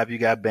Georgia, at 5 you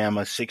got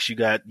Bama, 6 you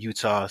got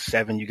Utah,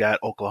 7 you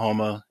got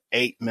Oklahoma,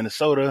 8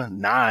 Minnesota,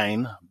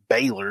 9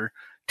 Baylor,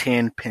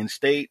 10 Penn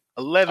State,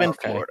 11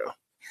 Florida.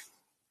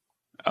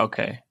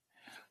 Okay.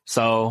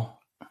 So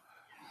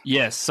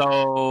yes,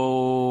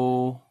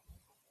 so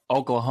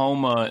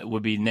Oklahoma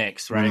would be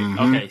next, right?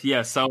 Mm-hmm. Okay,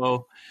 yeah.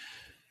 So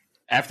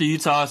after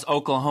Utah, it's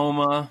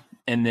Oklahoma,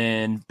 and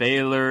then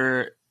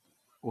Baylor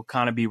will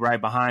kind of be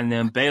right behind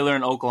them. Baylor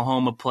and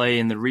Oklahoma play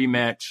in the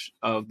rematch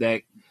of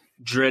that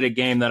dreaded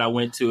game that I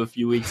went to a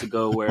few weeks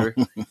ago where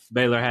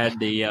Baylor had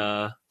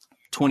the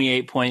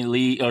 28-point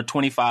lead or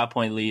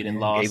 25-point lead and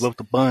lost. Gave up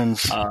the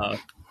buns.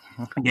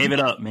 Gave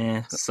it up,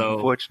 man. So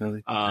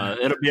unfortunately,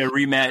 it'll be a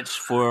rematch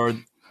for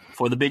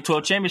the Big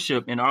 12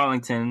 championship in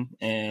Arlington,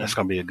 and that's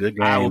gonna be a good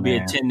game. I will be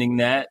attending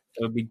that.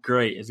 It'll be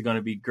great. It's going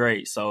to be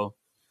great. So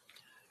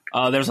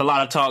there's a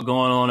lot of talk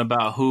going on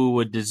about who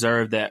would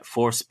deserve that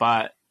 4th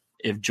spot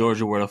if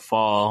Georgia were to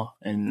fall,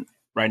 and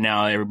right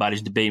now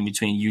everybody's debating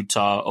between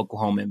Utah,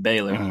 Oklahoma, and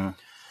Baylor. Mm-hmm.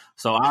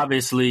 So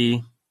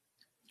obviously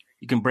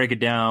you can break it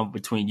down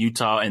between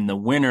Utah and the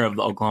winner of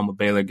the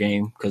Oklahoma-Baylor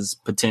game, because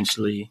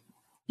potentially,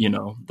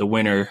 the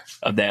winner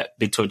of that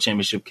Big 12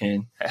 championship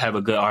can have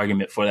a good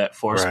argument for that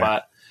 4th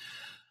spot.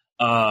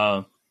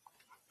 I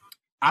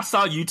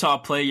saw Utah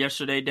play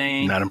yesterday,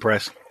 Dane. Not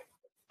impressed.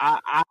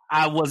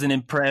 I wasn't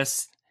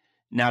impressed.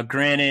 Now,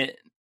 granted,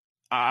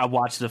 I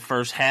watched the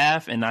first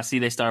half and I see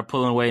they started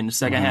pulling away in the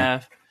second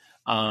half.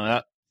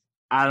 I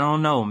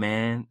don't know,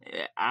 man.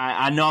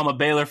 I know I'm a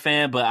Baylor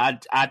fan,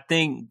 but I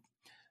think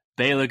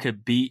Baylor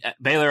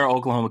or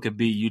Oklahoma could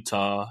beat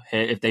Utah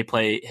if they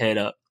play head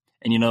up.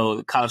 And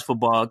the college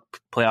football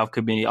playoff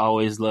committee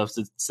always loves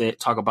to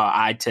talk about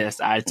eye test.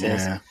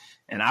 Yeah.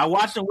 And I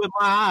watched them with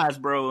my eyes,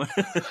 bro.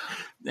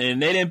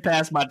 And they didn't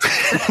pass my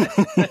test.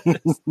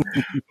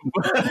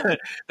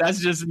 That's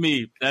just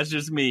me.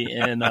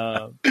 And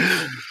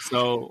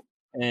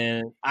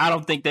and I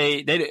don't think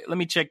they let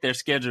me check their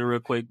schedule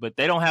real quick, but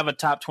they don't have a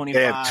top 25.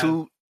 They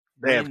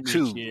have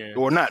two.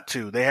 Or not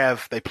two.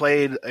 They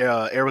played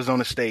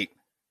Arizona State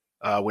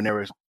when they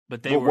were.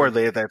 But what were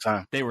they at that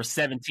time? They were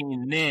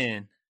 17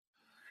 then.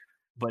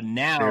 But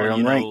now,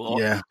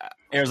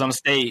 Arizona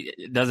State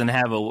doesn't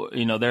have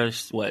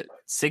there's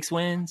 6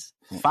 wins,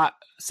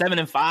 7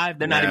 and 5.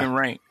 They're not even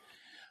ranked.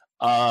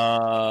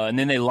 And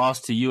then they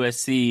lost to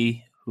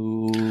USC,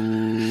 who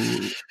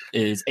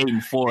is 8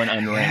 and 4 and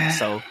unranked.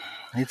 So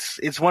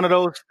it's one of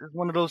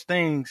those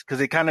things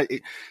because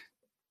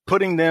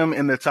putting them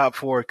in the top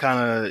 4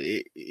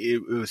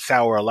 it would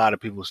sour a lot of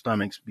people's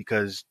stomachs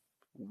because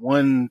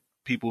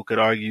people could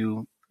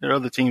argue there are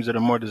other teams that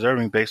are more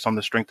deserving based on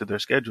the strength of their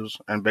schedules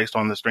and based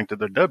on the strength of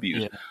their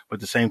W's. Yeah. But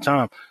at the same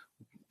time,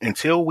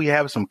 until we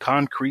have some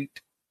concrete,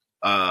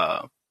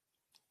 I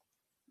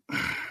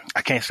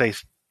can't say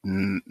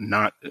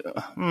not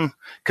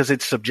because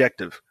it's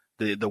subjective.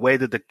 The way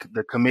that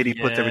the committee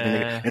puts everything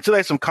together. Until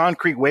there's some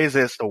concrete ways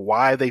as to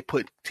why they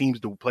put teams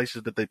the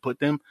places that they put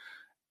them,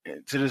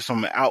 until there's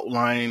some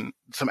outlined,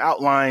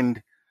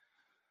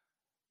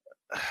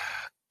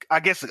 I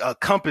guess a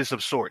compass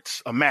of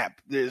sorts, a map.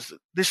 There's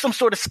some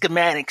sort of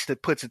schematics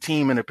that puts a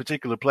team in a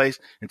particular place.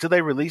 Until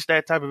they release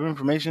that type of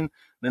information,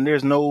 then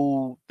there's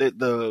the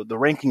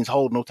rankings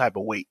hold no type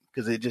of weight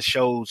because it just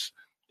shows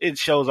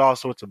all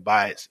sorts of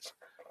biases,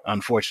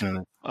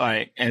 unfortunately. All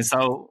right, and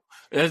so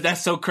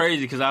that's so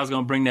crazy because I was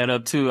going to bring that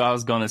up too. I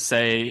was going to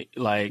say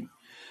like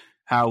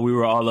how we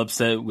were all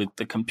upset with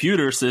the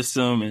computer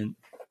system,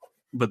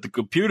 but the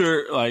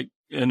computer,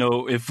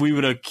 if we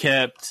would have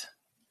kept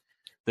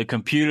the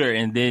computer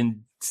and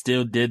then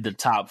still did the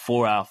top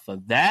 4 alpha,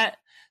 that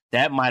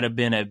might have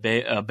been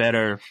a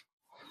better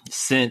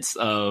sense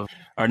of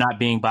or not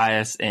being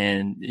biased.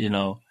 And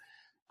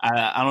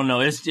I don't know,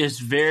 it's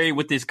just very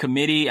with this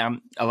committee. A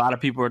lot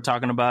of people are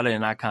talking about it,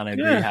 and I kind of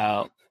agree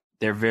how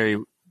they're very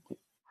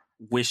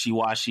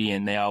wishy-washy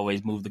and they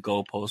always move the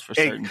goalposts for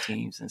certain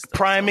teams and stuff.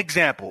 Prime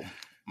example,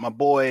 my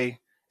boy,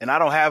 and I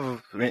don't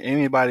have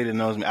anybody that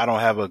knows me. I don't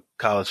have a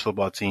college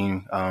football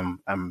team. I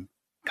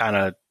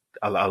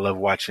love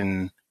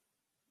watching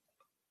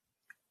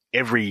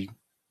every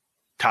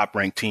top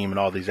ranked team and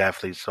all these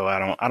athletes. So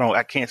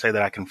I can't say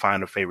that I can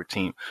find a favorite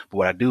team, but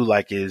what I do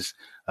like is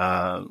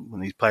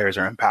when these players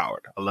are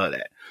empowered. I love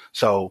that.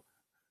 So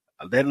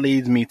that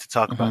leads me to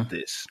talk about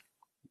this.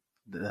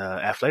 The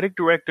athletic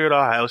director at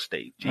Ohio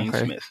State, Gene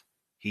Smith,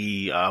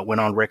 he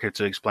went on record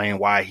to explain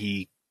why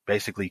he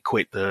basically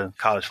quit the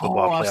college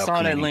football playoff. I saw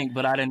committee. that link,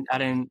 but I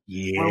didn't.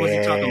 Yeah. What was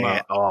he talking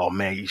about? Oh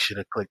man, you should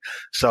have clicked.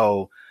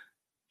 So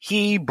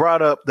he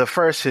brought up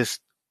his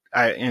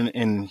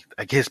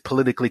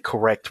politically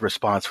correct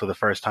response for the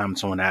first time.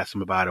 Someone asked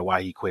him about it,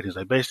 why he quit. He's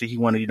like, basically he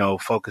wanted,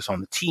 focus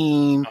on the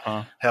team,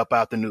 help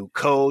out the new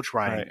coach,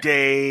 Ryan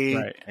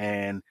Day.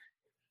 And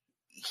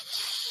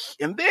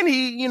then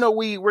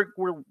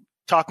we're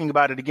talking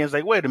about it again. It's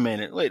like, wait a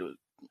minute,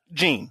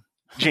 Gene,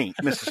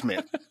 Mr.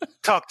 Smith,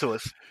 talk to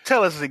us.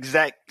 Tell us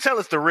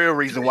the real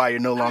reason why you're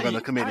no longer on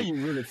the committee. How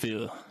you really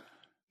feel?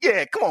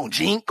 Yeah, come on,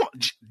 Gene. Come on,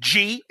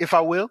 G, if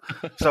I will.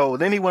 So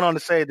then he went on to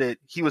say that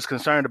he was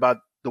concerned about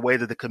the way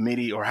that the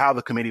committee or how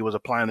the committee was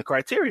applying the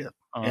criteria.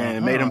 And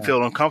it made him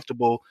feel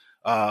uncomfortable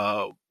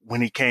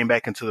when he came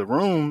back into the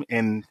room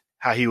and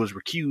how he was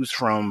recused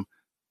from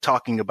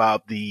talking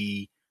about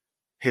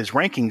his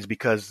rankings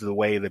because the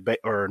way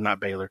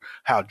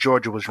how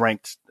Georgia was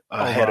ranked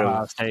ahead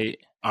of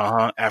State.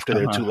 After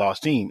their 2-loss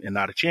team and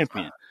not a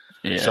champion.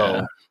 Yeah.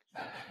 So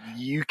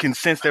you can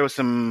sense there was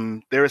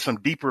some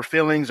deeper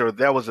feelings, or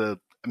that was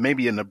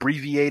maybe an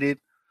abbreviated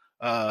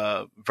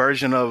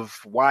version of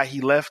why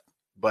he left.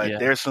 But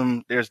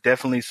there's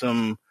definitely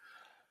some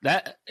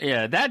that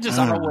just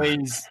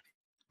always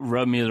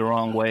rubbed me the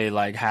wrong way,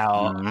 like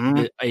how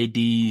the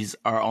ADs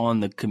are on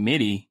the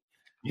committee.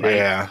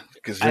 Yeah,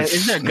 because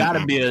is there got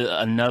to be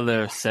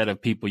another set of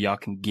people y'all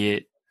can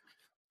get,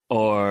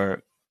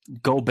 or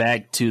go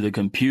back to the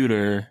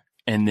computer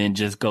and then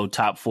just go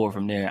top 4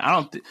 from there?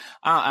 I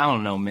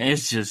don't know, man.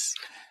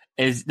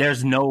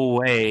 There's no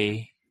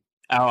way.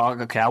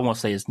 I won't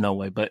say it's no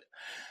way, but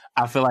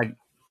I feel like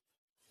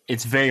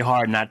it's very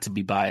hard not to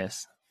be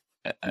biased.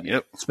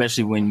 Yep.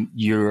 Especially when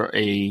you're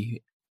an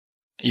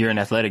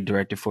athletic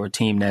director for a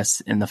team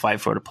that's in the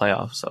fight for the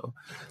playoffs. So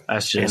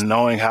that's just, and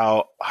knowing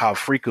how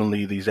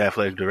frequently these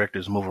athletic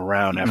directors move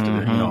around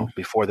after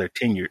before they're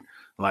tenured.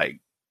 Like,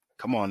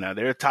 come on now,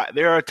 there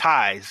are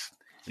ties.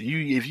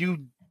 If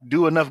you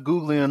do enough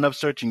Googling, enough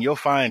searching, you'll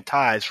find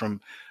ties from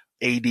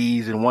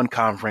ADs in one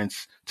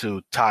conference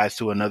to ties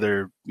to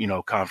another,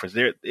 conference.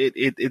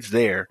 It's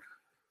there.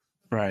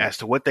 Right. As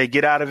to what they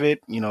get out of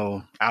it,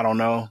 I don't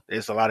know.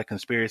 There's a lot of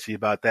conspiracy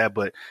about that,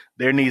 but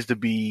there needs to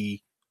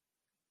be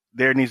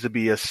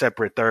a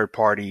separate third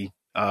party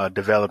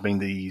developing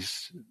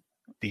these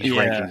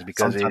rankings,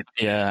 because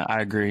I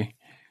agree.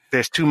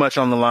 There's too much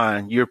on the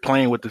line. You're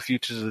playing with the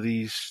futures of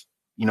these,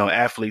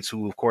 athletes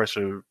who, of course,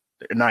 are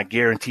not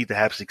guaranteed to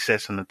have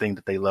success in the thing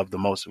that they love the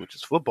most, which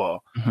is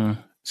football. Mm-hmm.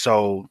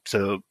 So,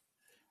 it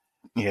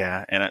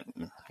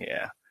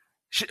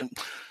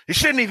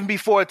shouldn't even be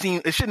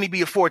 14. It shouldn't even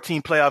be a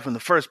 14 playoff in the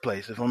first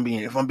place. If I'm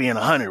being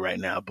 100 right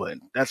now, but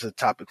that's a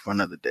topic for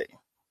another day.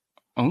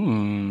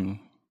 You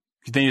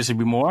think it should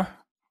be more?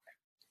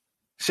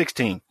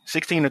 16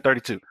 or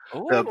 32.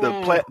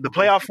 The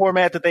playoff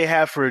format that they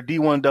have for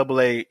D1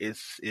 AA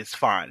is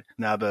fine.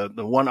 Now the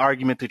one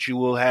argument that you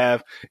will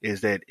have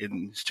is that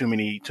it's too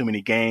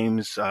many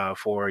games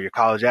for your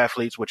college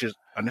athletes, which is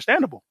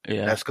understandable.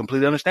 Yeah, that's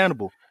completely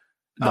understandable.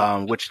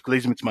 Which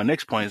leads me to my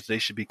next point: is they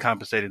should be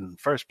compensated in the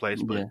first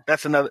place. But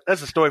that's a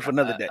story for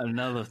another day.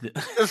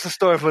 That's a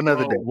story for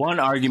another day. One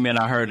argument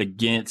I heard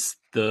against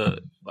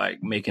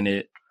making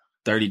it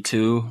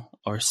 32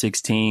 or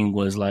 16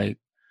 was they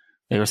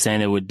were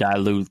saying it would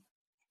dilute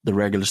the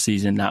regular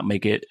season, not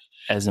make it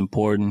as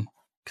important,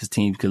 because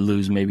teams could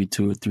lose maybe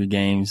 2 or 3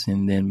 games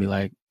and then be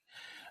like,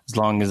 as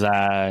long as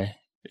I,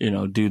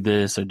 do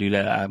this or do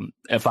that,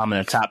 if I'm in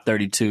the top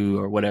 32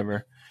 or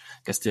whatever,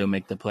 I can still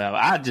make the playoff.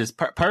 I just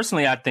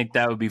personally, I think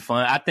that would be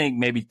fun. I think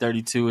maybe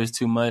 32 is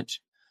too much.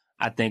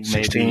 I think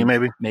 16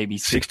 maybe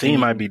 16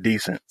 might be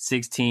decent.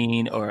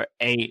 16 or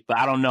 8, but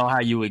I don't know how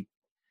you would.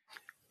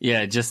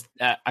 Yeah, just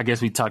I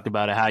guess we talked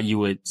about it, how you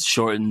would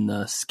shorten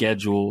the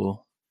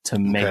schedule to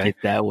make it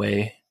that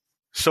way.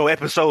 So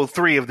episode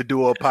 3 of the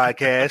Duo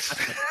podcast.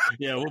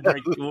 Yeah,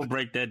 we'll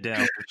break that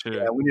down for sure.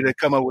 Yeah, we need to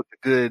come up with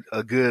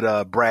a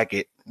good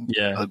bracket.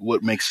 Yeah,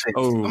 what makes sense.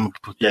 I'm gonna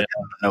put that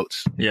down in the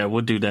notes. Yeah,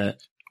 we'll do that.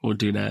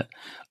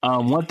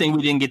 One thing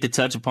we didn't get to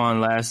touch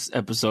upon last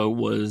episode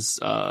was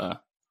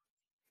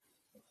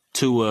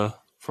Tua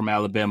from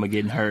Alabama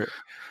getting hurt.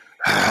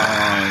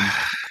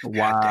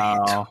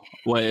 Wow.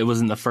 Well, it was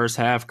in the first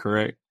half,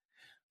 correct?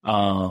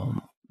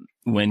 When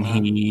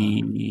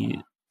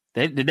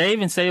did they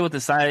even say what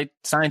the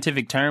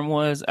scientific term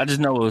was? I just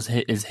know it was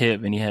his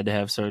hip and he had to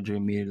have surgery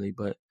immediately.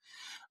 But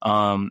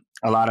a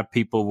lot of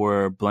people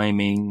were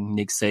blaming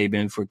Nick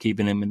Saban for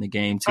keeping him in the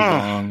game too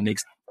long. Nick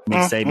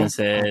Saban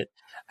said,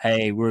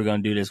 hey, we're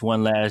going to do this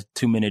one last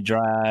 2-minute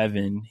drive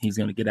and he's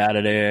going to get out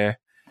of there.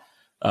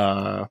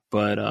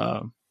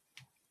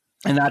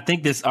 And I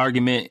think this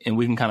argument, and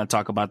we can kind of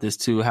talk about this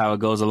too, how it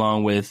goes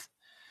along with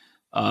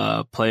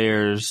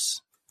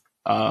players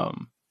or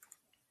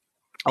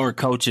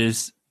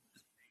coaches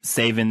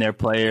saving their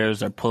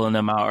players or pulling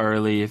them out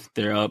early if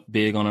they're up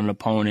big on an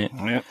opponent.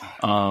 Yep.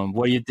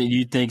 What do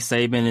you think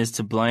Saban is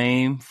to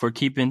blame for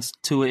keeping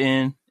Tua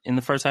in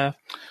the first half?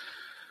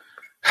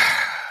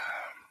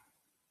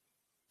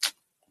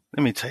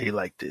 Let me tell you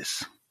like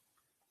this.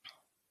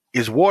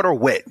 Is water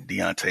wet,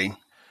 Deontay?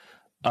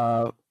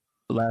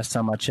 Last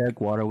time I checked,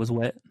 water was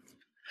wet.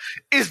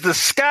 Is the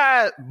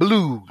sky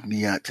blue,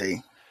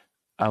 Deontay?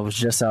 I was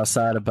just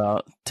outside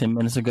about 10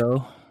 minutes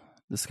ago.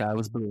 The sky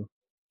was blue.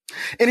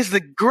 And is the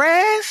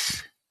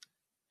grass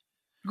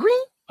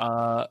green?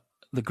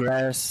 The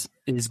grass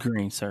is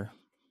green, sir.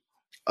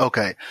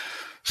 Okay.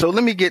 So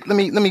let me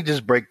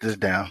just break this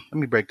down. Let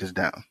me break this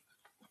down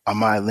on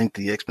my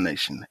lengthy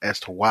explanation as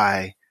to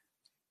why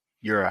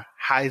you're a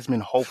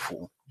Heisman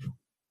hopeful,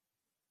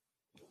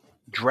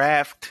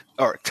 draft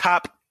or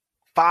top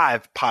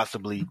 5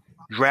 possibly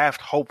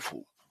draft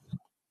hopeful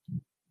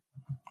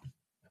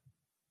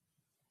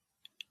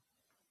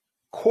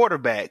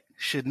quarterback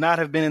should not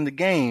have been in the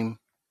game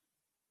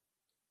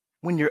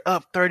when you're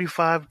up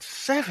 35-7.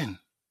 Mm-hmm.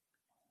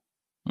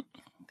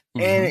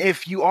 And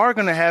if you are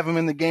going to have him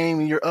in the game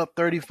and you're up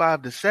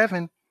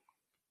 35-7,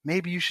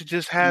 maybe you should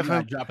just have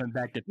him dropping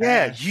back to pass.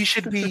 Yeah, you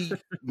should be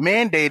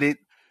mandated.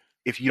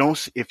 If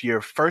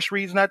your first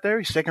read's not there,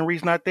 your second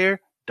read's not there,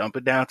 dump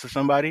it down to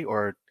somebody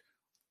or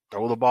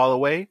throw the ball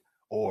away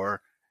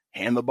or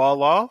hand the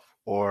ball off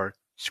or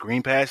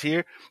screen pass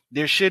here.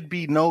 There should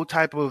be no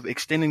type of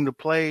extending the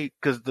play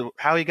because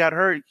how he got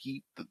hurt,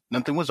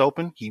 nothing was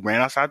open. He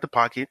ran outside the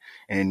pocket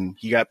and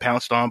he got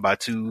pounced on by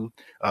 2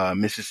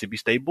 Mississippi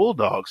State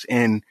Bulldogs.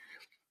 And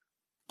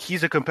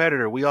he's a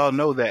competitor. We all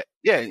know that.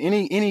 Yeah,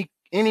 any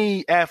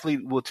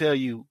athlete will tell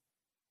you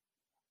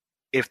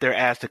if they're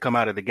asked to come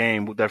out of the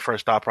game, their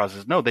first thought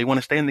process, no, they want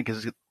to stay in the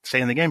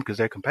game because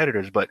they're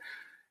competitors. But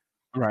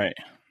right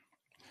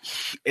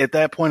at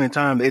that point in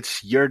time,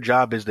 it's your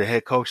job as the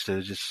head coach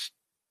to just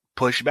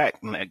push back.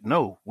 Like,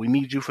 no, we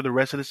need you for the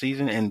rest of the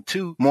season. And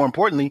 2, more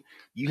importantly,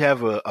 you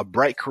have a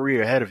bright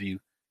career ahead of you.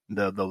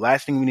 The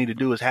last thing we need to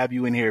do is have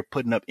you in here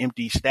putting up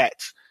empty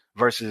stats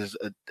versus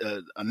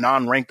a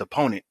non-ranked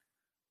opponent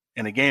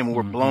in a game where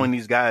we're blowing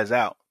these guys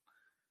out.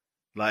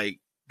 Like,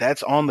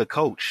 that's on the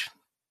coach.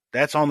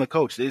 That's on the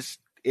coach.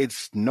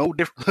 it's no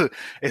different.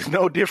 It's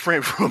no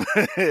different from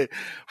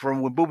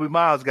from when Boobie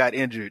Miles got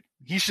injured.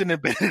 He shouldn't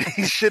have been.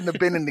 He shouldn't have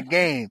been in the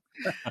game.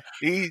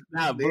 He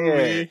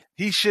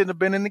shouldn't have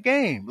been in the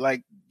game.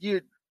 Like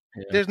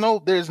there's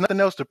nothing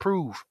else to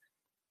prove.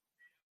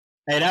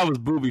 Hey, that was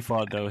Boobie's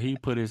fault though. He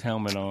put his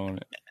helmet on.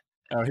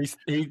 Or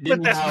he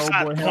didn't that's have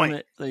beside old boy the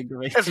helmet. point.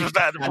 Like, That's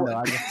beside the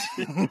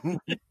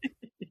point.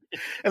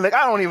 And like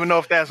I don't even know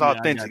if that's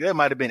authentic. That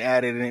might have been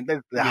added in.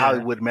 The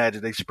Hollywood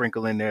magic they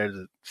sprinkle in there,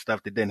 the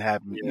stuff that didn't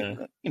happen. Yeah.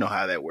 You know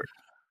how that works.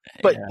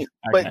 But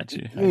I got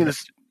you.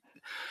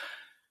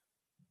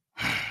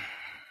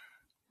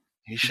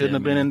 He shouldn't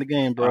have been in the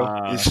game,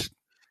 bro. It's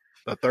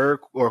the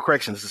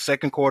it's the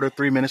second quarter,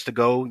 3 minutes to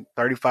go,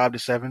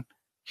 35-7.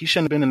 He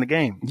shouldn't have been in the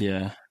game.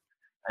 Yeah.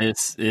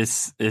 It's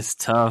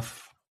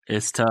tough.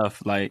 It's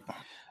tough. Like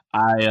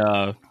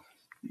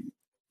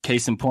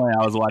case in point,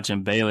 I was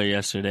watching Baylor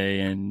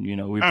yesterday, and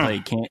we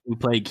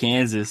played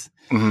Kansas,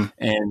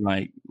 and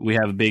like we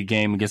have a big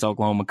game against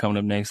Oklahoma coming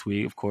up next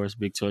week, of course,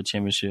 Big 12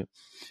 championship.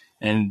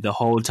 And the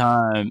whole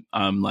time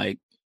I'm like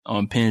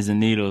on pins and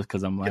needles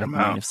because I'm like,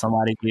 man, if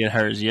somebody get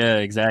hurt, yeah,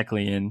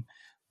 exactly. And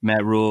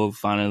Matt Rule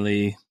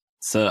finally,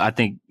 so I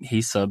think he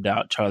subbed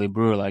out Charlie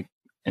Brewer like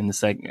in the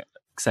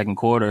second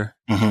quarter.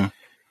 Mm-hmm.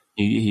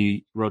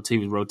 He was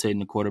rotating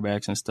the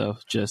quarterbacks and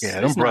stuff.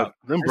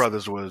 Them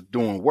brothers was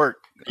doing work.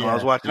 When I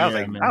was watching, I was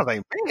like,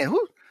 man,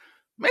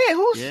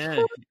 who's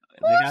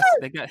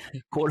they got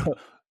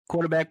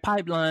quarterback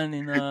pipeline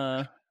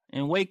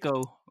in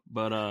Waco,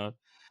 but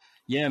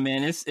yeah,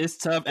 man, it's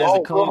tough as a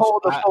coach. We'll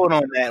hold the phone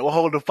on that. We'll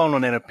hold the phone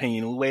on that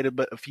opinion. We'll wait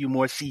a few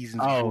more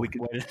seasons before we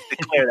can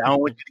declare that. I don't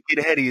want you to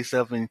get ahead of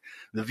yourself and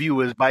the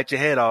viewers bite your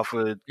head off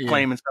for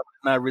claiming something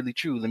that's not really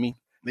true. Let me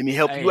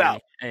help you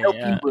out.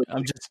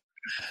 I'm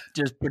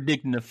just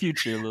predicting the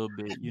future a little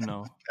bit, I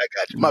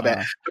got you. My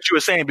bad. What you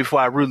were saying before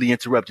I rudely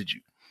interrupted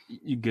you.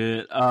 You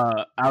good.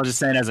 I was just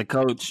saying, as a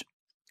coach,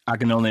 I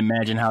can only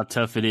imagine how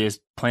tough it is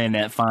playing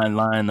that fine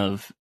line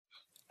of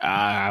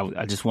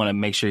I just want to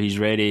make sure he's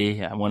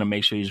ready. I want to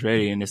make sure he's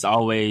ready. And you're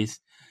always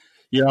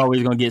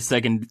going to get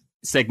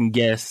second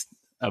guessed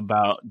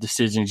about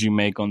decisions you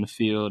make on the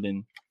field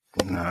and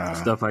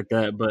stuff like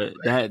that. But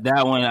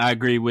that one I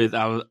agree with.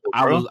 I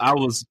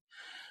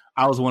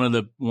was one of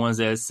the ones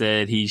that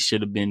said he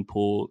should have been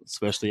pulled,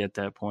 especially at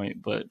that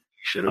point. But he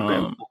should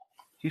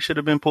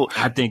have been pulled.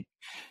 I think,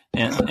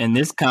 and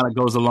this kind of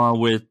goes along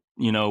with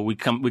we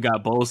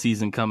got bowl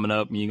season coming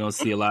up, and you're gonna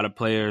see a lot of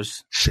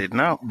players sitting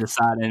out,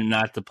 deciding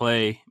not to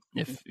play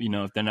if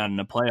they're not in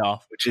the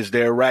playoff, which is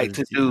their right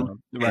to do.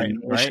 Right.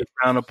 Should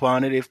frown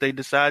upon it if they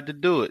decide to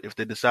do it. If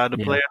they decide to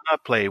play or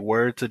not play.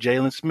 Word to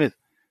Jalen Smith.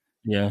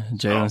 Yeah,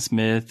 Jalen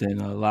Smith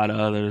and a lot of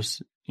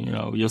others.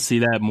 You'll see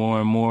that more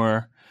and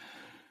more.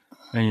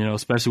 And,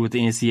 especially with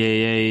the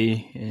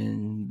NCAA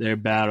and their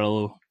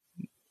battle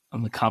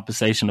on the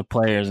compensation of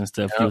players and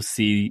stuff, you'll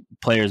see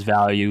players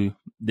value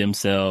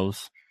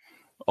themselves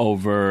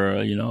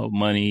over,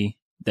 money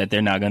that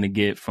they're not going to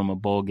get from a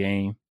bowl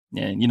game.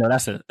 And,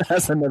 that's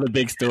another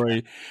big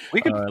story,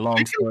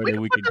 long story that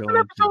we could go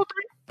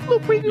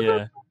into.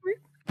 Yeah.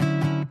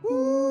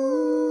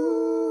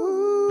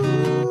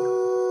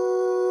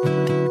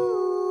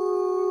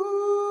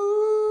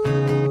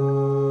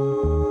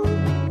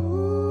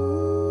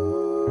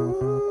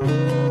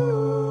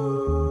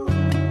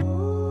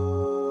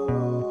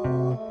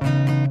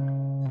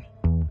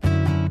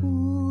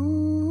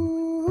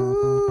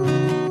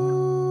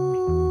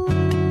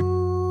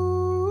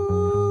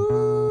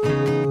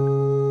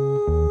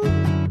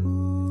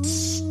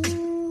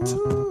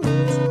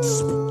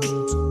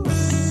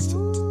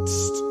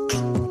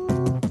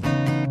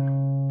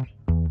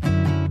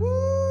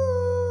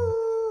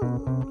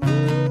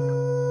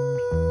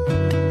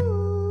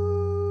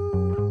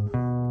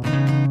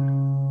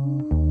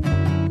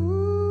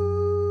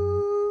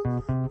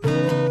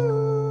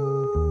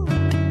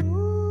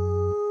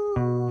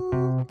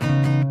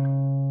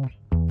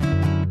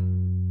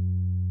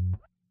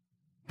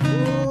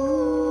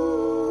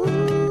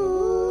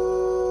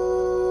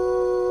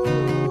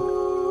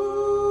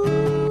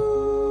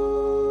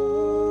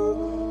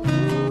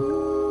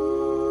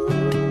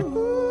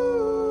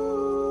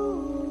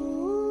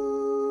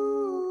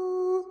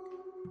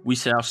 We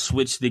shall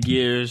switch the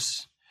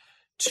gears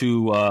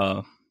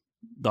to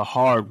the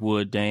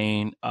hardwood,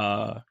 Dane.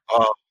 Man,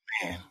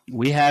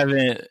 we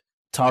haven't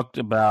talked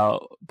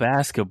about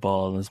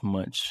basketball as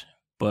much,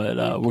 but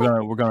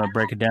we're gonna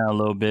break it down a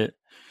little bit.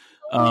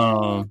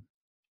 And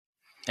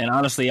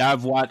honestly,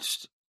 I've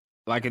watched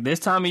at this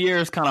time of year.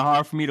 It's kind of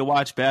hard for me to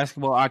watch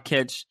basketball. I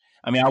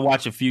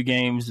watch a few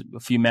games, a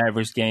few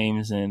Mavericks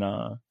games, and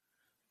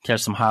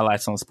catch some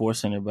highlights on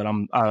SportsCenter, but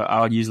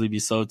I'll usually be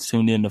so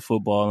tuned into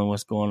football and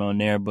what's going on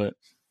there. But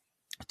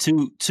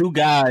two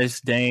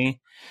guys, Dane,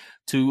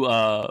 two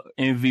early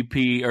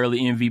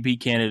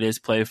MVP candidates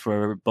play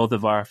for both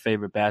of our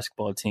favorite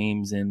basketball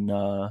teams, in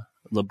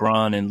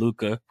LeBron and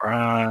Luka.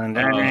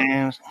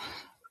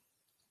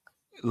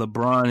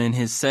 LeBron in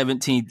his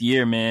 17th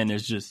year, man,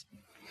 is just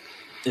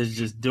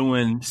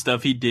doing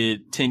stuff he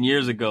did 10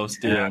 years ago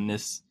still, and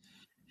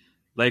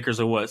Lakers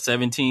are what,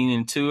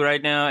 17-2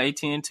 right now,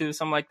 18-2,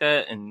 something like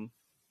that, and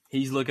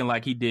he's looking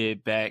like he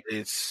did back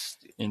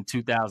in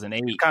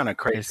 2008. Kind of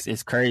crazy.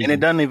 It's crazy, and it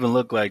doesn't even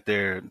look like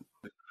they're.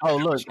 Oh,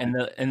 look, and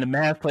the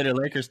Mavs play the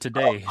Lakers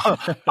today. Oh,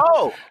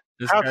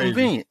 how crazy.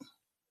 convenient.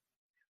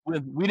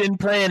 We didn't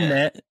plan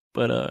that,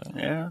 but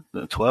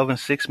the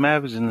 12-6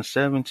 Mavericks and the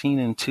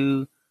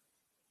 17-2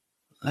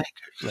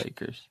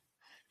 Lakers.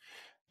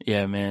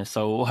 Yeah, man.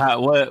 So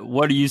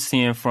what are you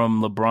seeing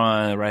from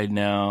LeBron right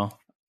now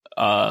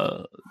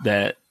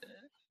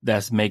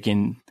that's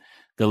making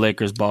the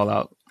Lakers ball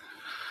out?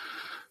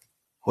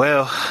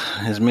 Well,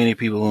 as many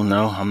people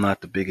know, I'm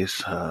not the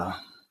biggest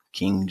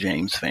King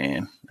James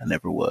fan. I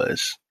never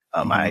was.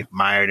 I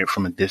admired it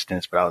from a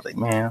distance, but I was like,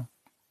 man,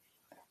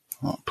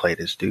 I don't play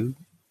this dude.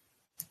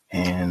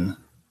 And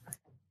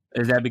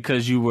is that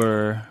because you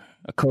were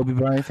a Kobe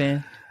Bryant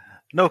fan?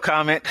 No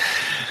comment.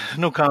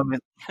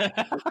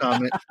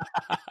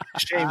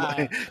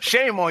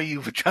 Shame on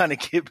you for trying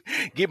to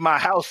get my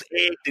house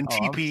egged and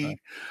TP'd.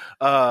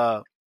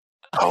 Yeah,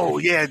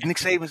 Nick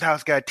Saban's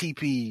house got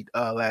TP'd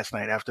last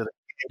night after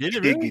did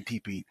it really?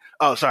 Get TP'd.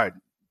 Oh, sorry.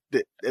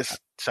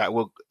 Sorry.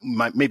 We'll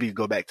maybe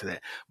go back to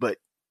that. But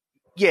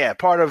yeah,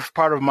 part of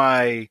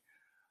my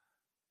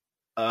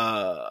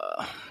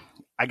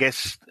I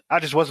guess I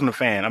just wasn't a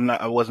fan.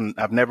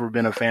 I've never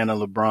been a fan of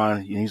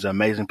LeBron. He's an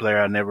amazing player.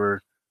 I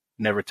never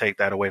take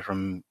that away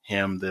from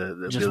him.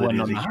 The just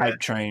wasn't on the hype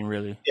train,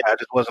 really. Yeah, I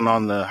just wasn't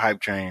on the hype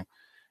train.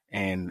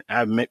 And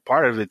I admit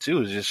part of it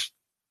too is just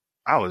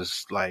I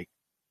was like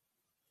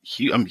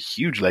I'm a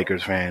huge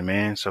Lakers fan,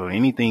 man. So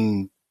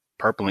anything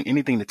purple and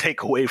anything to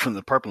take away from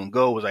the purple and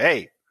gold was like,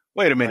 hey,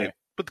 wait a minute, right.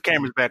 Put the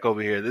cameras back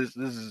over here. This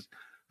is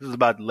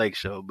about the Lake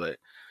Show. But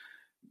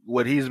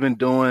what he's been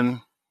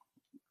doing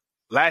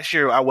last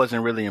year, I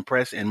wasn't really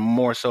impressed, and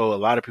more so, a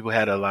lot of people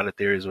had a lot of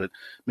theories with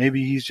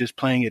maybe he's just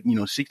playing at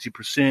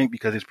 60%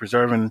 because he's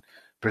preserving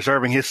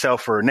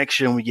himself for next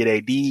year when we get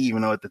AD.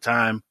 Even though at this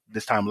time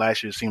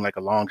last year, it seemed like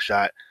a long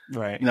shot.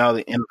 Right. The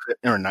NFL,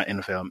 or not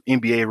NFL,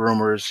 NBA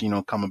rumors,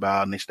 come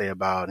about and they stay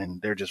about,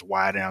 and they're just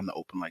wide out in the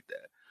open like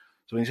that.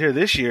 So he's here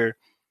this year,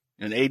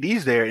 and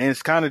AD's there, and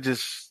it's kind of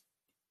just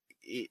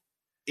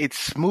it's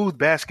smooth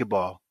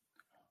basketball.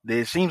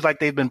 It seems like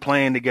they've been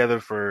playing together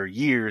for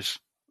years.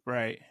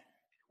 Right.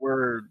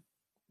 We're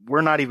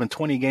not even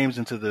 20 games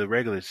into the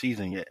regular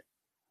season yet.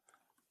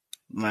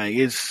 Like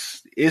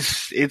it's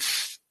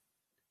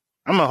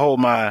I'm gonna hold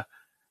my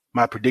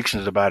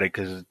predictions about it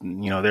because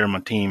they're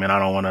my team and I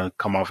don't want to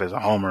come off as a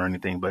homer or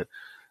anything. But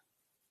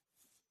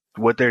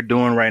what they're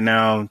doing right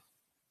now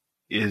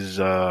is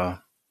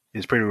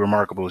pretty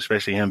remarkable,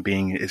 especially him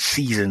being as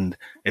seasoned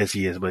as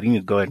he is. But you need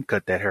to go ahead and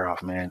cut that hair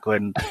off, man. Go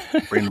ahead and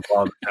bring the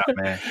ball to the top,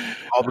 man.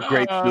 All the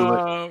greats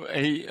do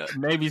it.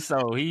 Maybe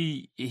so.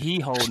 He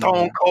holding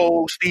Stone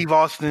Cold, Steve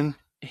Austin.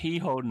 He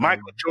holding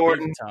Michael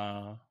Jordan,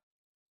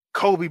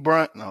 Kobe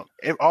Bryant. No,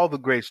 all the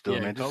greats do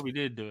it, man. Kobe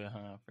did do it, huh?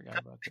 I forgot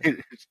about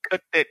that.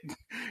 Cut that,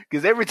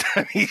 because every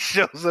time he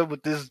shows up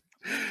with this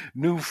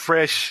new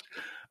fresh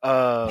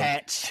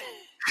patch,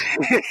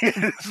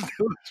 this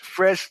new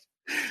fresh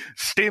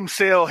stem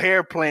cell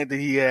hair plant that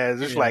he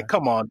has, it's like,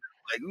 come on.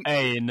 Like,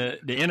 hey, and the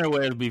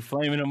interwebs be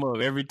flaming him up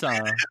every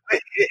time.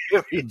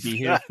 He'd be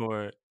here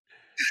for it.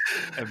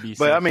 That'd be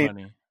so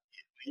funny.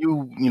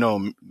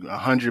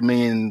 $100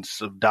 million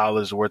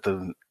worth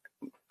of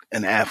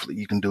an athlete,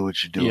 you can do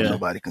what you do, and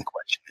nobody can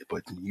question it.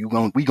 But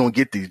we gonna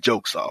get these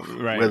jokes off,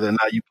 right. Whether or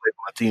not you play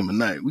for my team or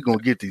not. We gonna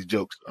get these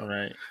jokes off,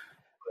 right?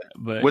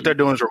 But what they're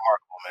doing is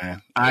remarkable,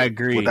 man. I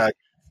agree. Without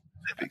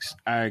specifics,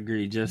 I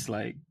agree. Just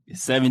like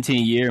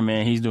 17 year,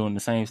 man, he's doing the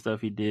same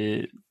stuff he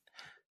did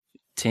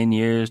 10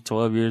 years,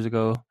 12 years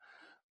ago.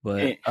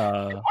 But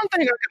one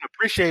thing I can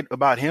appreciate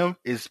about him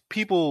is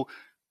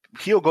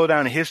he'll go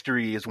down in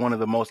history as one of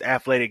the most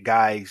athletic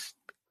guys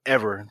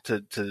ever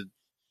to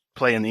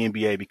play in the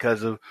NBA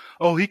because of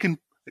he can.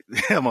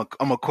 I'm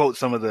gonna quote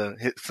some of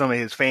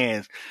his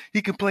fans.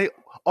 He can play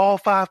all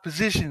 5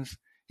 positions.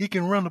 He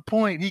can run the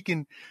point. He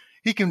can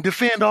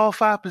defend all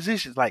 5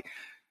 positions. Like,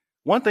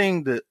 one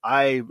thing that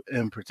I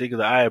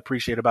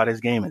appreciate about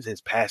his game is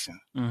his passing.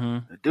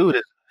 Mm-hmm. The dude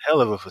is a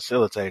hell of a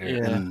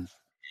facilitator, and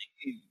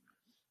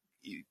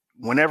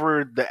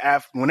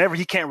whenever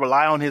he can't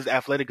rely on his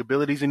athletic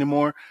abilities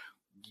anymore,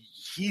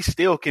 he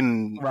still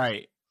can.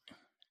 Right.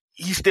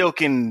 He still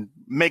can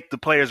make the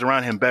players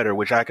around him better,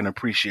 which I can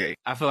appreciate.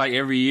 I feel like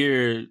every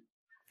year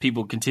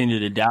people continue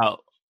to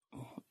doubt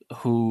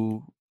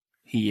who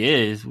he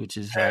is, which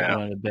is like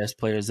one of the best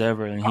players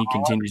ever, and he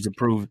continues to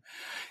prove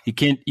he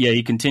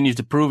continues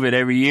to prove it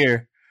every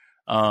year.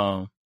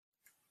 And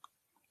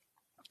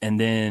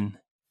then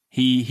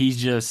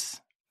he's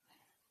just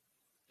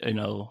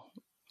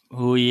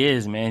who he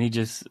is, man. He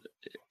just,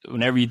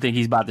 whenever you think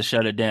he's about to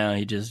shut it down,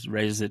 he just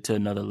raises it to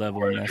another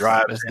level, and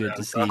that's good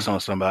to see. On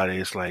somebody,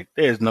 it's like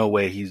there's no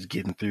way he's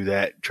getting through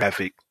that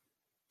traffic.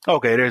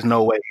 Okay, there's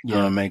no way he's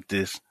gonna make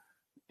this.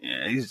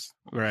 Yeah, he's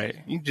right.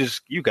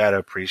 You gotta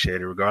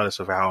appreciate it, regardless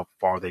of how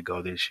far they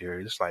go this year.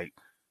 It's like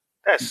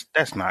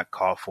that's not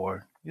called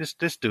for. This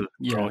dude,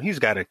 Yeah, he's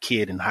got a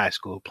kid in high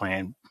school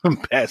playing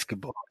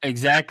basketball.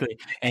 exactly.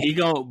 And he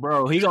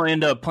gonna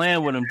end up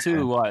playing with him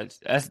too. Watch.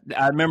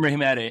 I remember he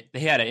had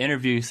an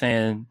interview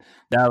saying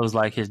that was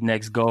like his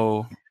next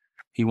goal.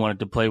 He wanted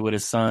to play with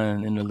his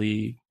son in the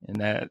league,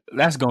 and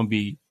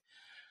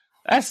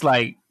that's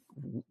like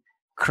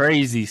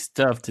crazy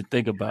stuff to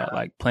think about,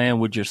 like playing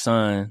with your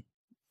son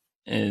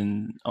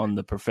and on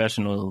the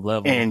professional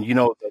level. And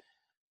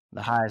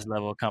the highest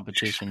level of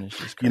competition is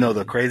just crazy. crazy.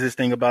 The craziest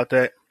thing about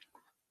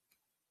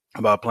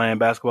about playing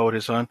basketball with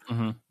his son,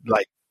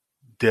 like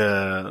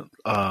the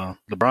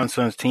LeBron's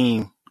son's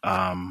team,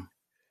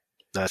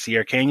 the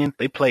Sierra Canyon,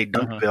 they played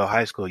Duncanville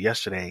High School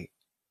yesterday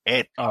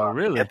at the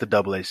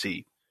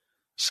AAC.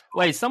 So,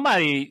 wait,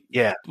 somebody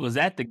was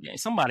at the game.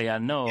 Somebody I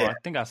know. I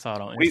think I saw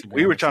it on Instagram.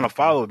 We were trying to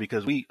follow it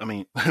because we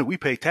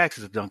pay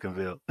taxes at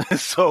Duncanville,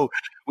 so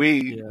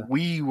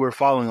we were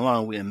following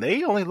along. And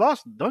Duncanville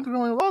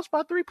only lost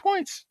by 3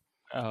 points.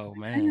 Oh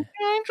man,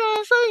 I ain't trying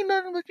to say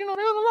nothing, but they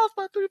only lost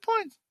by 3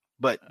 points.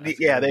 But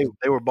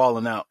they were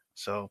balling out.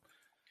 So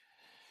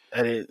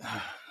that it,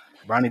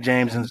 Bronny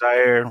James and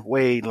Zaire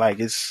Wade, like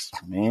it's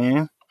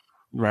man,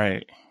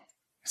 right?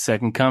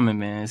 Second coming,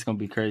 man. It's gonna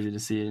be crazy to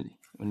see it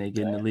when they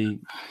get in the league.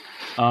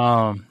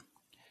 And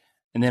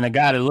then a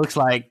guy that looks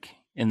like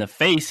in the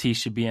face he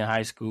should be in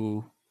high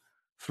school,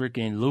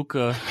 freaking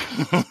Luka,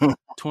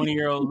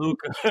 20-year-old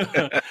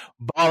Luka,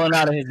 balling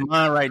out of his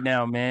mind right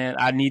now, man.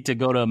 I need to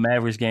go to a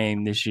Mavericks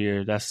game this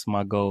year. That's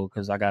my goal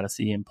because I got to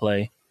see him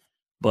play.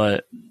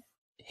 But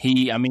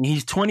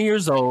he's 20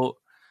 years old,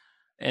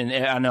 and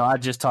I know I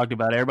just talked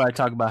about it. Everybody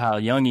talked about how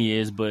young he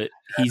is, but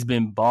he's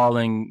been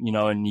balling, in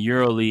the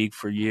EuroLeague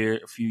for a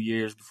few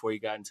years before he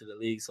got into the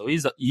league. So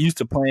he's used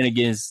to playing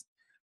against,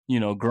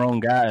 grown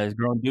guys,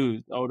 grown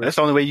dudes, older. That's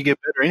the only way you get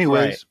better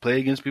anyways. Right. Play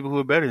against people who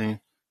are better than you.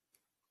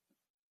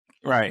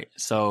 Right.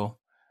 So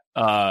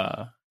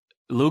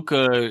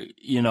Luka,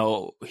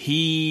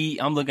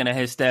 I'm looking at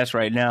his stats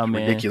right now,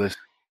 man. Ridiculous.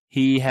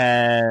 He's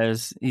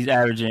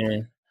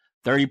averaging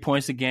 30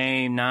 points a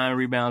game, 9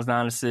 rebounds,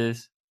 9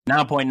 assists,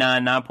 9.9,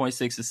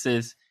 9.6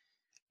 assists.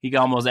 He can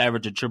almost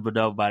average a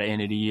triple-double by the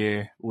end of the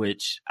year,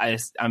 which I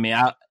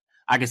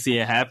can see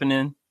it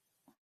happening.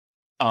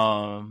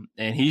 And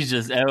he's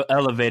just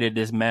elevated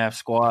this Mavs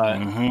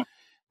squad,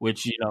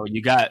 which,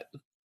 you got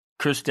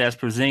Kristaps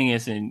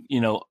Porzingis, and,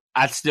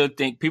 I still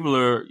think people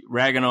are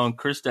ragging on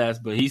Kristaps,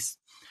 but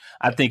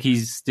I think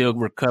he's still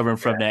recovering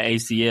from that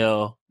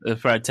ACL. It'll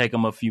probably take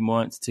him a few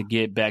months to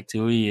get back to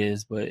who he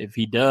is. But if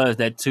he does,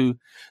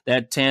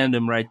 that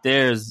tandem right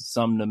there is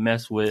something to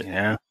mess with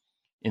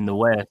in the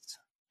West.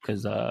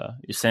 Because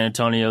San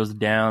Antonio's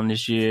down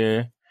this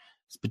year.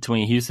 It's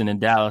between Houston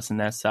and Dallas in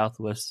that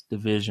Southwest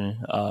division.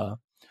 But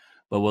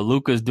what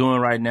Luka's doing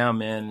right now,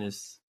 man,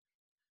 is,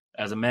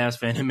 as a Mavs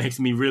fan, it makes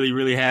me really,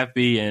 really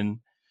happy. And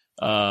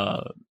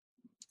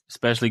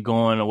especially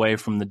going away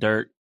from the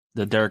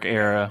Dirk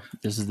era.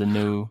 This is the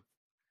new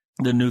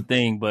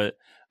thing. But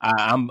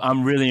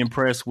I'm really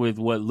impressed with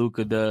what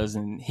Luka does,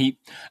 and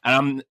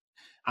I'm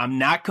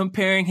not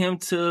comparing him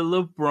to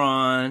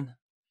LeBron,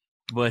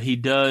 but he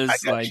does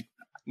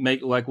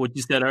make, like what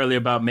you said earlier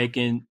about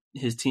making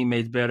his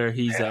teammates better.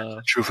 He's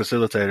a true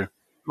facilitator.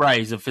 Right,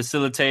 he's a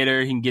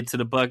facilitator. He can get to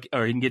the bucket,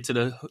 or he can get to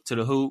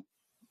the hoop,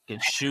 can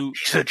shoot.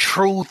 He's a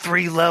true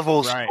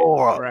 3-level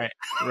scorer.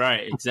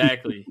 Right,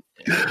 exactly.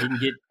 He can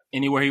get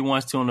anywhere he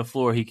wants to on the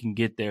floor. He can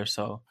get there.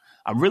 So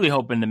I'm really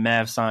hoping the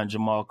Mavs sign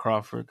Jamal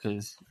Crawford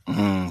because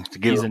to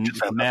give him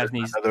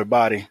another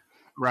body.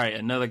 Right,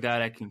 another guy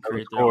that can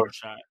create their own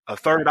shot. A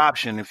third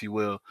option, if you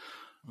will.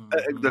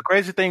 The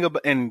crazy thing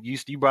about, and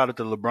you brought up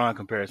the LeBron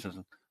comparisons.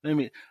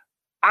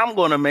 I'm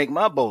going to make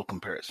my bold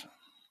comparison.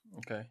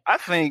 Okay. I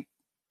think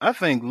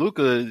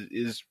Luka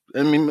is.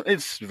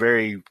 It's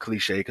very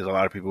cliche because a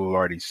lot of people have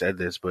already said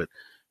this, but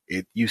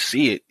you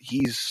see it.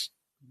 He's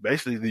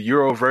basically the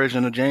Euro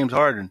version of James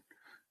Harden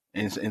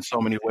in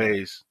so many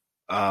ways.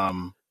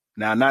 Now,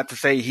 not to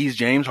say he's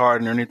James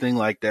Harden or anything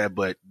like that,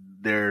 but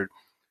their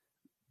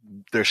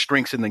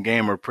strengths in the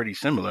game are pretty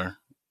similar.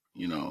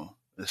 The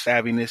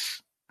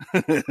savviness,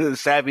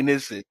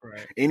 at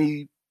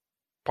any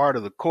part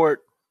of the court,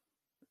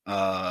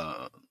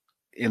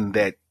 in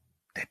that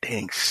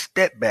dang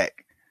step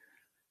back.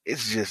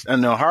 It's just, I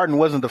know Harden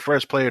wasn't the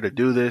first player to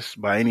do this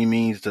by any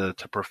means to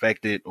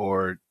perfect it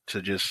or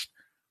to just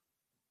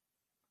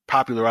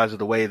popularize it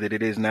the way that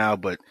it is now,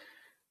 but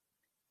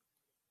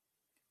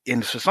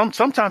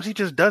sometimes he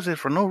just does it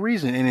for no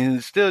reason, and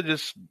it's still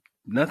just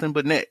nothing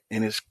but net,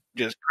 and it's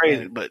just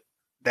crazy. But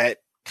that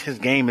his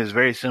game is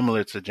very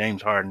similar to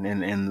James Harden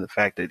in the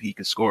fact that he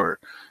could score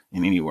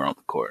in anywhere on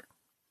the court.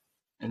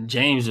 And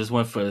James just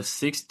went for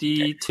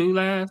 62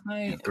 last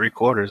night.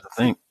 3/4, I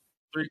think.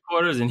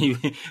 3/4, and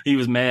he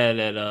was mad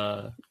at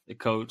the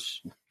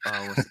coach.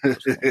 What's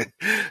the coach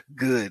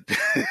Good,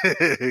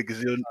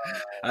 because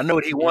I know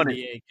what he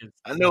wanted.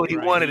 I know what he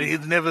wanted, and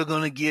he's never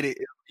going to get it.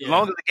 As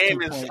long as the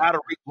game is out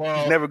of reach,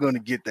 he's never going to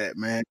get that,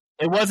 man.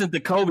 It wasn't the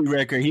Kobe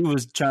record. He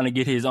was trying to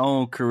get his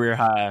own career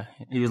high.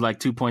 He was like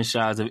 2 points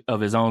shy of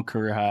his own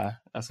career high.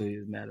 That's what he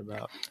was mad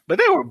about. But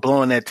they were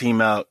blowing that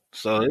team out,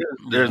 so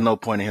there's no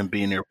point in him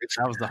being there.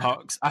 That was the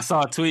Hawks. I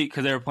saw a tweet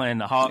because they were playing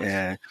the Hawks.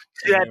 Yeah.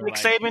 See that Nick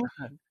Saban?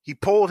 He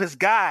pulled his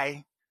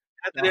guy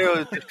after they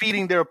were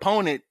defeating their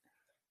opponent.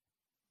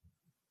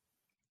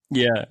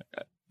 Yeah,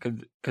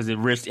 because it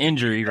risked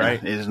injury, right?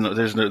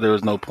 There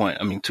was no point.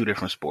 I mean, two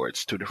different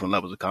sports, two different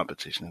levels of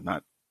competition. It's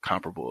not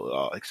comparable at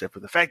all, except for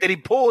the fact that he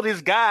pulled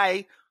his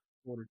guy,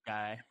 put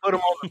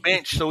him on the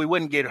bench so he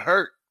wouldn't get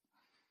hurt.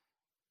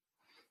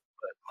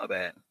 But my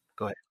bad.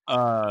 Go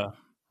ahead.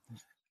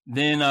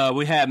 Then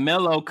we had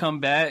Melo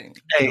come back.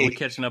 Hey. We're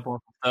catching up on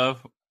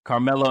stuff.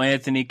 Carmelo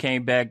Anthony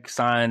came back,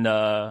 signed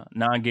a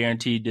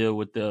non-guaranteed deal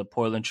with the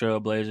Portland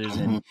Trail Blazers,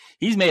 and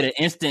he's made an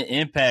instant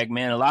impact,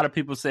 man. A lot of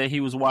people say he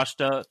was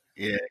washed up.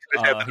 Yeah,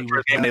 after the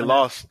first game they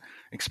lost,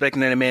 expecting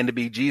that man to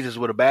be Jesus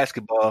with a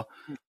basketball.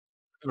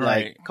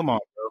 Right. Like, come on,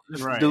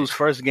 bro. This dude's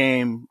first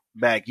game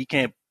back. You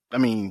can't – I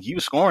mean, he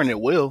was scoring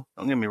at will.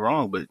 Don't get me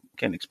wrong, but you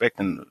can't expect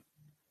him to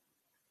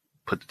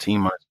put the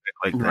team on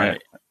like that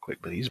quick.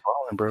 But he's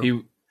balling, bro.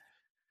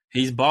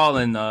 He's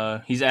balling.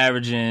 He's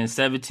averaging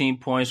 17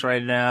 points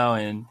right now,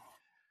 and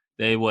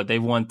they've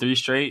won 3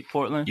 straight,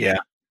 Portland? Yeah.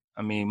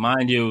 I mean,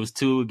 mind you, it was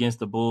 2 against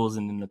the Bulls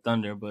and then the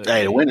Thunder. But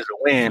hey, a win is a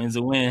win. Win's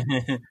a win.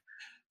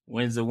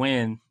 Win's a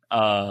win.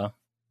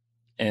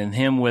 And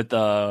him with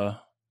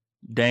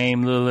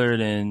Dame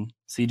Lillard and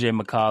CJ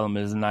McCollum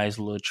is a nice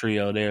little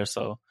trio there.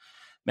 So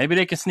maybe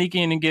they can sneak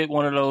in and get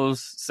one of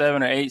those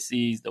 7 or 8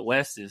 seeds. The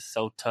West is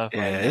so tough.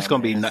 Yeah, right it's now,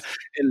 going to be nice.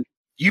 And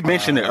you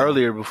mentioned it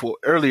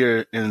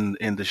earlier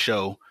in the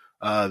show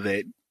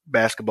that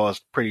basketball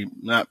is pretty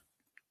not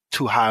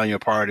too high on your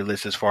priority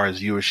list as far as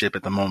viewership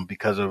at the moment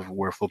because of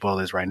where football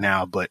is right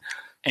now.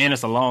 And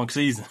it's a long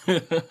season.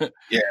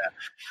 Yeah.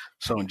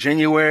 So in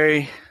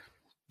January,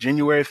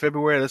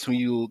 February, that's when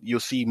you'll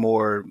see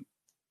more,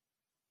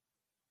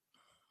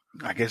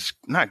 I guess,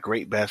 not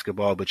great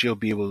basketball, but you'll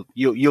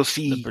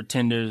see the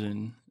pretenders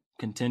and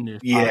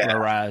contenders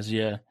popularize,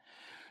 Yeah.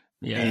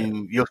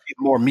 And you'll see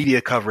more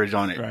media coverage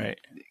on it. Right.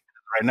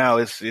 Right now,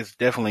 it's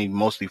definitely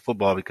mostly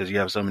football because you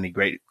have so many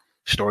great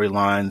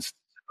storylines.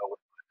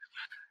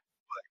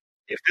 But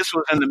if this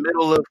was in the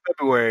middle of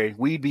February,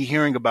 we'd be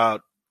hearing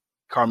about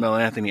Carmelo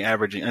Anthony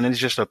averaging, and it's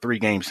just a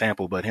 3-game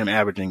sample, but him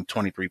averaging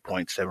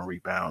 23.7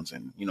 rebounds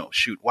and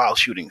while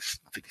shooting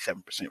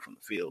 57% from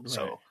the field. Right.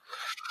 So,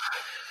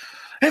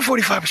 and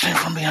 45%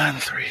 from behind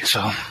the 3.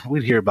 So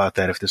we'd hear about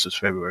that if this was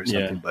February or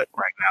something. But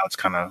right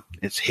now,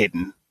 it's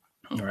hidden.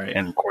 Right.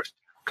 And of course,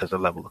 because of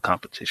the level of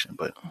competition,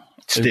 but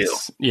still.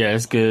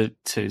 It's good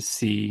to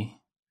see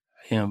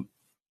him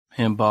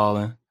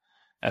balling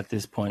at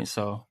this point.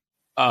 So,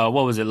 what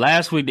was it?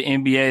 Last week, the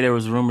NBA, there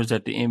was rumors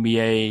that the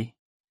NBA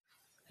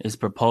is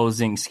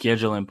proposing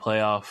schedule and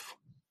playoff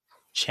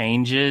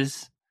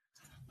changes.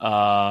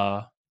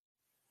 I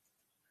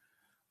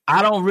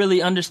don't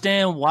really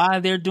understand why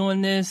they're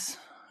doing this.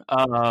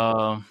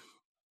 So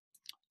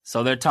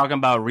they're talking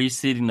about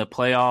reseeding the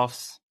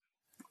playoffs.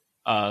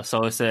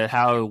 So it said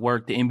how it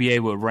worked. The NBA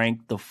would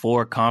rank the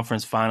 4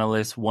 conference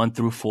finalists 1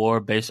 through 4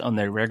 based on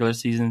their regular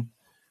season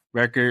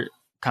record,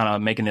 kind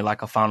of making it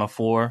like a Final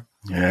Four.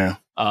 Yeah.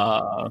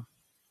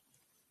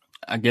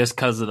 I guess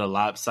because of the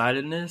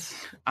lopsidedness.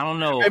 I don't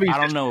know. I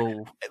don't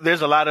know.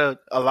 There's a lot of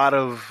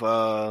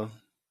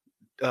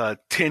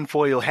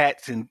tinfoil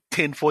hats and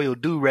tinfoil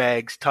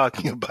do-rags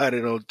talking about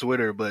it on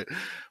Twitter, but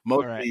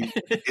mostly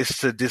it's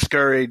to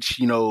discourage,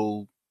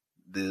 the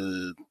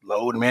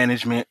load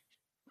management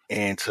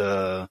and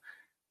to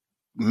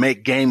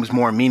make games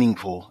more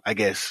meaningful, I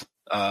guess,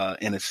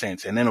 in a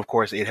sense. And then, of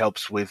course, it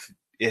helps with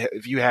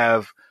if you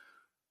have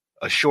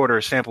a shorter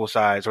sample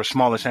size or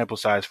smaller sample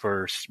size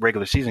for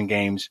regular season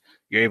games,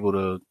 you're able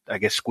to, I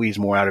guess, squeeze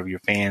more out of your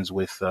fans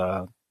with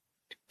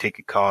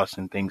ticket costs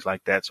and things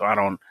like that. So I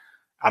don't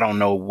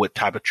know what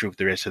type of truth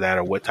there is to that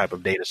or what type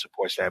of data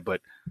supports that,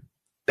 but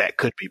that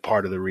could be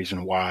part of the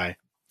reason why.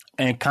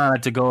 And kind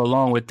of to go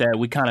along with that,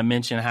 we kind of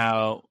mentioned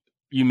how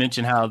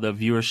the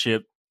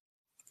viewership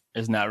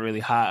is not really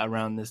hot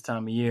around this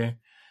time of year.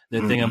 They're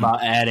thinking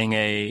about adding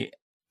a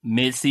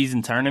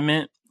mid-season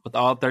tournament with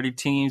all 30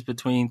 teams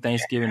between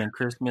Thanksgiving and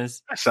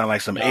Christmas. That sounds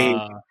like some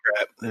crap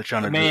they're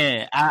trying to do.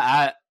 Man,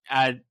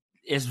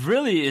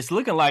 it's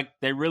looking like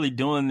they're really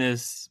doing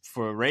this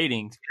for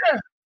ratings. Yeah.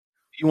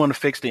 You want to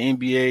fix the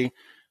NBA?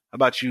 How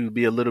about you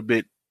be a little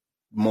bit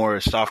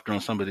more softer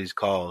on some of these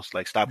calls?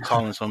 Like stop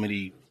calling so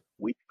many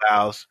weak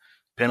fouls,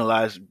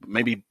 penalize,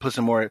 maybe put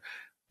some more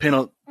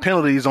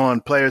penalties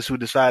on players who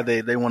decide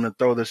they want to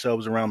throw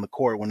themselves around the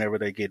court whenever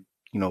they get,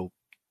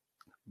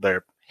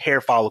 their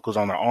hair follicles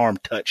on their arm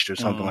touched or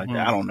something like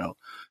that. I don't know.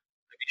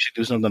 Maybe you should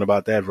do something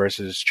about that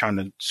versus trying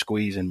to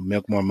squeeze and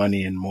milk more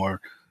money and more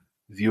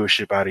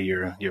viewership out of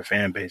your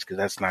fan base, because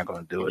that's not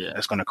going to do it. Yeah.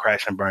 That's going to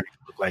crash and burn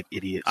and look like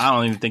idiots. I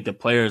don't even think the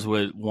players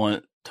would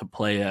want to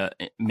play a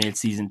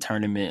mid-season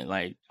tournament.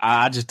 Like,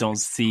 I just don't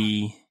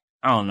see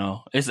 – I don't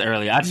know. It's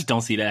early. I just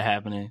don't see that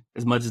happening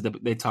as much as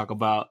they talk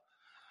about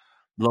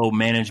low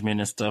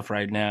management and stuff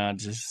right now.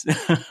 Just I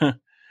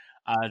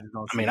just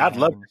don't I see mean, it I'd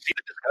love to happening. see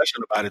the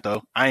discussion about it,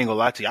 though. I ain't gonna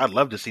lie to you. I'd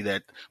love to see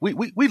that.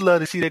 We'd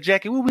love to see that,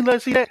 Jackie. We'd love to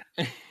see that.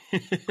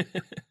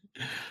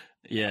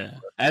 Yeah,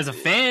 as a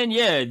fan,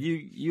 yeah,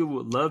 you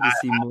would love to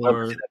see I'd love to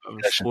more see that of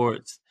discussion.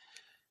 sports,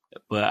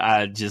 but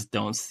I just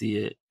don't see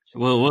it.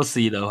 Well, we'll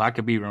see though. I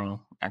could be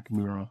wrong.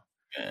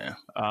 Yeah.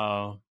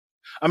 Uh,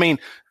 I mean,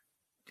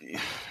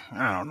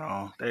 I don't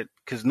know that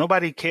because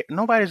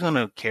nobody's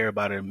gonna care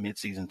about a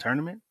midseason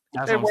tournament.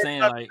 that's They're what I'm worried saying.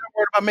 about, Like, they're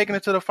worried about making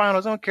it to the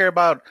finals. They don't care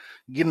about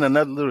getting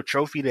another little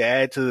trophy to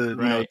add to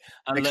right?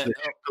 next to the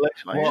chip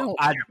collection. Like, they Well, don't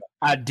care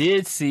about I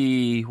did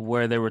see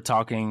where they were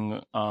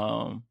talking,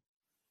 or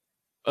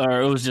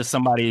it was just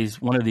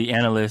one of the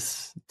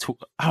analysts.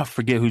 I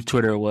forget whose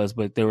Twitter it was,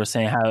 but they were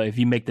saying how if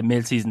you make the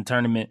midseason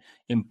tournament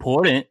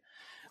important,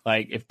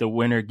 like if the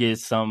winner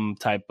gets some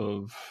type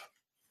of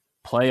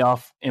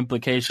playoff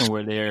implication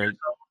where they're,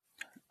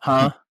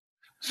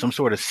 some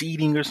sort of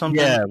seeding or something.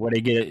 yeah, where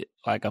they get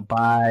like a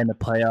bye in the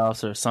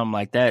playoffs or something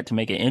like that to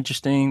make it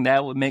interesting,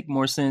 that would make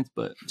more sense.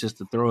 But just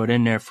to throw it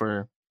in there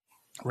for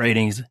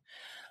ratings,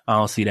 I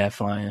don't see that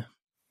flying.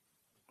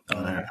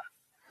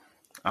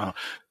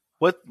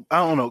 What I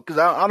don't know because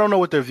I don't know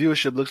what their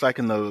viewership looks like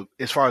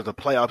as far as the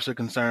playoffs are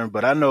concerned,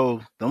 but I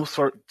know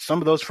some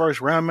of those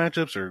first round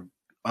matchups are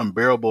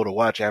unbearable to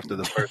watch after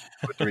the first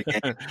 2 or 3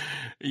 games.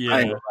 Yeah, I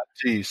ain't gonna lie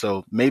to you.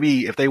 So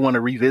maybe if they want to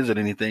revisit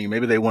anything,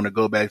 maybe they want to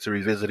go back to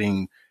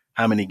revisiting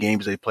how many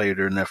games they played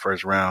during that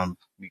first round,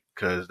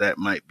 because that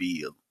might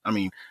be. I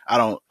mean, I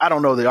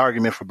don't know the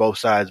argument for both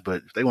sides,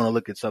 but if they want to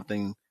look at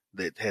something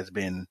that has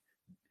been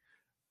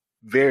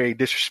very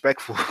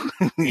disrespectful,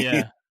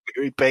 yeah.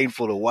 very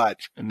painful to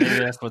watch. And maybe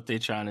that's what they're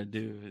trying to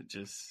do,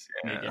 just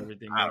make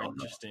everything more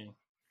interesting.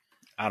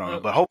 I don't know,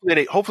 but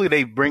hopefully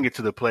they bring it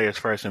to the players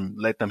first and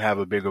let them have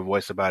a bigger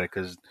voice about it.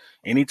 Because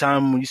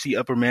anytime you see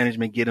upper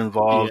management get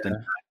involved and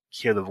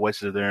hear the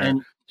voices of their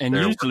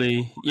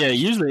usually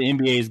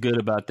NBA is good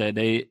about that.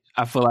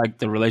 I feel like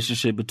the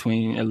relationship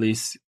between at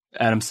least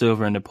Adam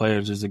Silver and the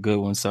players is a good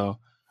one. So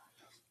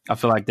I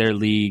feel like their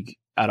league,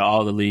 out of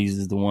all the leagues,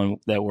 is the one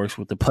that works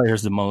with the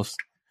players the most.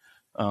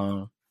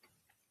 So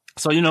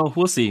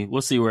we'll see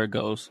where it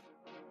goes.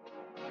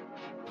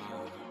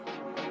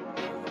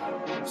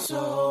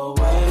 So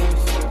wait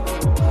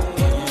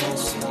and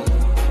see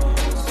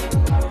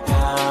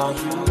how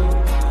you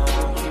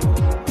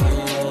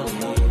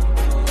really,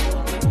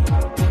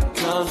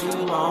 because you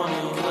want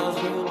it, because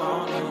you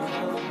want it,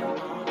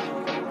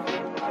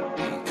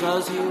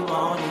 because you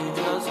want it,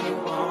 because you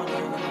want it,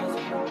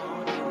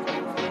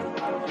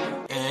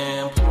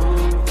 and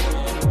prove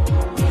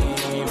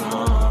me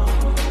wrong,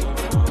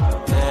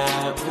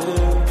 that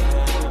will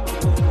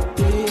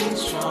be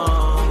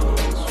strong,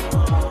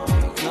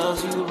 because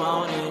you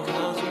want it.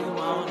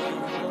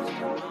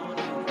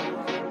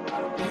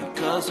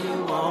 Because you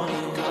want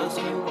it, because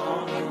you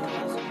want it.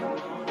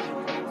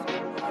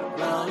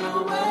 Run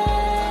away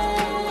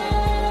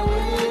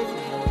with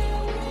me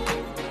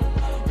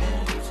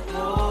and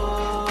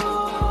explore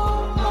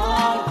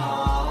my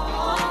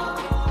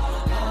heart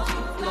as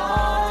we fly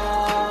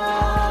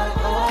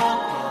apart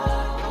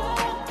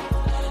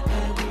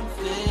and we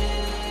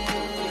feel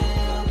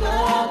the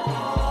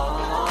part.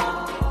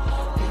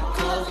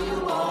 Because you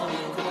want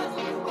it, because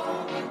you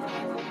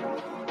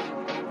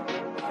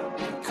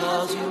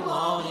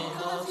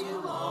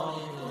want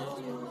it. Because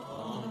you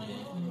want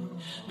it.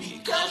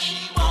 Because she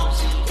wants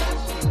it.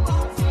 Because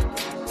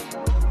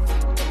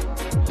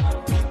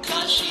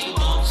she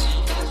wants it.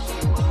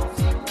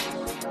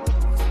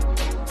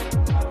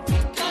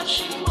 Because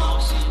she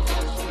wants it.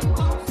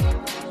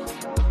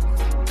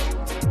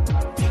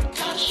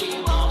 Because she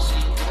wants it.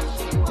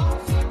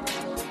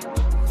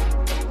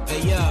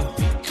 Hey yo.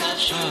 Because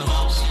she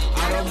wants it. I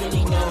don't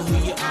really know who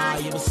you are.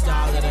 You're a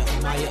star that I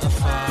admire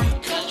afar.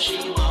 Because she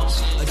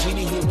wants it. A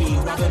genie who be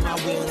rubbing my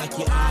wheel like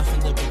your eye from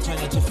the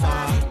return of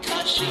Jafar.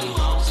 Because she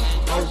wants it.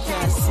 Old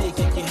classic,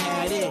 if you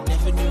had it,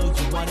 never knew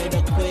you wanted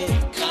to quit.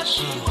 Because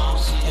she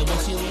wants it. And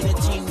once you lead a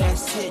team,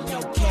 that's it.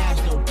 No cash,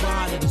 no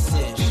bond in the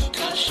sit.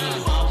 Because she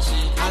wants it.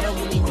 I don't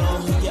really know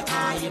who you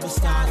are. You're a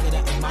star that I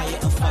admire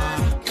afar.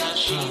 Because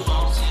she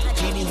wants it.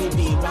 Genie who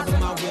be rubbing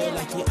my wheel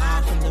like your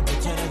eye from the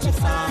return of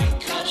Jafar.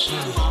 Because she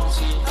wants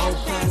it. Old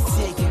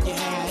classic, if you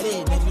had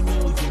it, never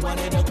knew you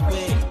wanted to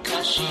quit.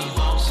 Because she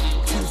wants it.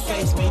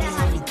 Two-faced, made you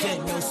have me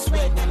dead, no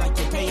sweat, not like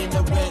you're paying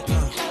the rent.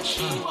 Because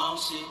she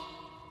wants it.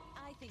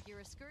 You're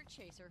a skirt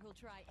chaser who'll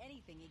try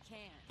anything he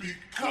can.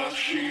 Because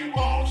she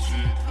wants it.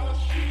 Because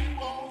she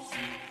wants it.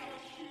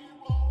 Because she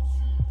wants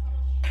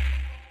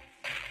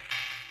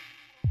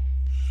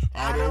it.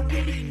 I don't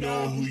really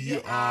know who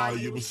you are.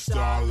 You're a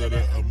star that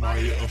I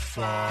admire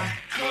afar.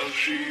 Cause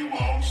she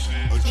wants it.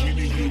 A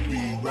genie you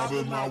be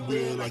robbing my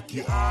will like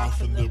you are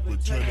from the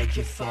return of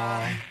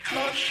Jafar.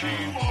 Cause she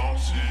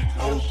wants it.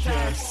 Oh,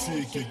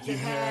 classic, if you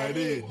had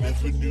it.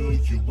 Never knew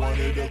you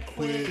wanted to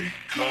quit.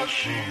 Cause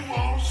she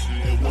wants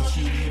it. And once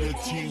you need a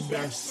team,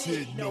 that's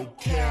it. No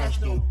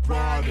cash, no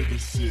pride to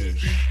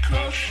assist.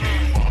 Cause she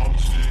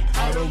wants it.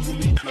 I don't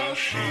really. Cause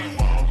she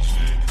wants it.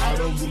 I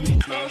don't really.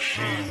 Cause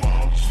she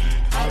wants it.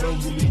 I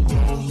don't really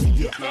know who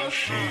you are. Cause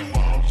she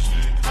wants it.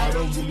 I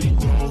don't really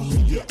know who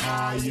you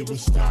are. You're a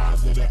star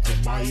that I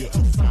admire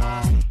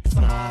afar.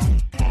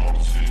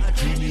 A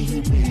genie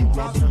who be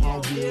robbing my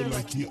will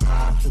like you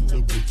are from the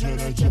return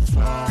of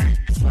Jafar.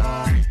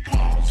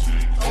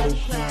 Oh,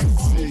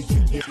 classic,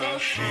 if you oh,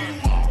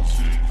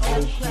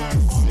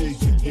 classic,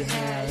 if you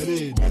had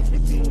it. Never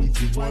knew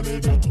you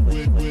wanted to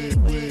quit.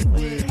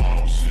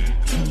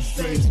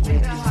 Two-faced,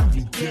 baby, how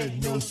you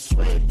get no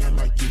sweat? Not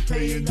like you're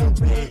paying the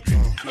rent.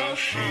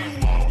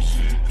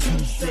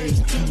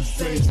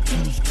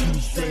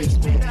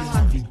 Two-faced, baby,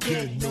 how you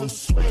get no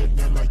sweat?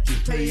 Not like you're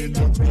paying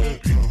the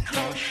rent.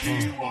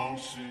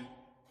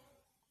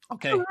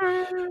 Okay. All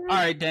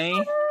right,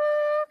 Dane.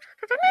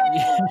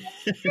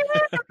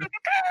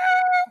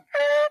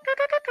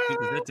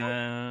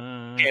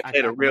 Can't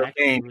play the real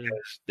game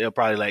because they'll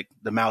probably like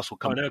the mouse will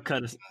come. Oh,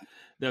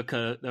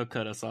 they'll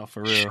cut us off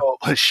for real.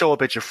 Show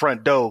up at your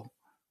front door.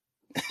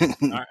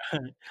 All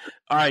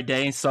right,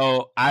 Dane.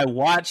 So I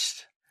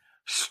watched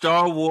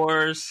Star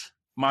Wars,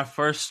 my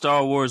first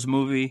Star Wars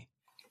movie,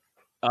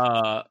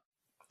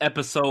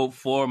 episode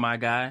 4, my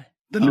guy.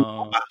 The New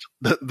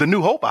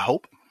Hope, I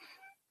hope.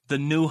 The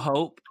New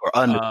Hope. Or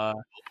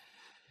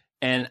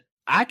and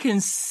I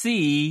can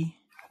see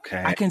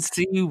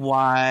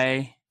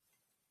why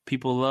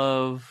people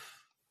love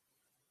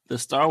the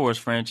Star Wars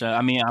franchise.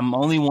 I mean, I'm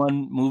only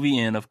one movie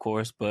in, of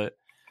course, but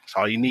that's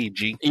all you need,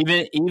 G.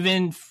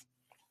 Even,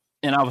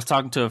 and I was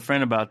talking to a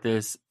friend about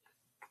this.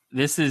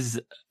 This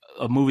is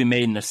a movie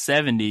made in the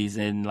 70s,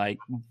 and like,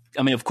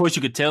 I mean, of course,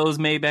 you could tell it was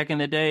made back in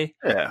the day.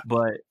 Yeah,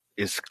 but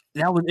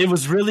it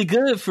was really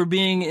good for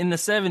being in the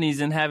 70s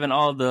and having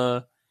all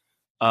the,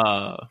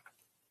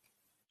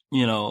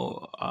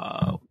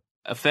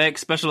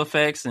 special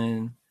effects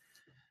and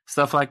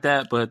stuff like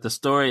that. But the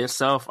story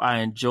itself, I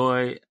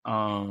enjoy.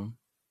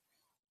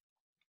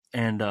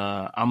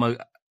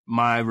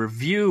 My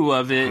review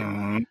of it,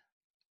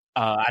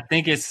 I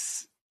think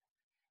it's,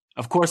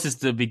 of course, it's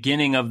the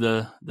beginning of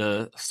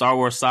the Star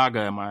Wars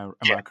saga. Am I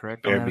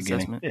correct on that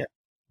assessment? Yeah.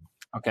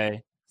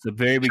 Okay, it's the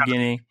very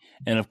beginning,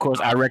 and of course,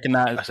 I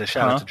recognize. I said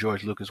shout out to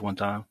George Lucas one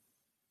time,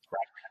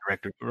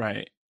 director.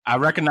 Right, I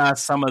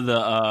recognize some of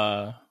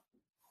the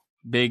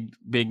big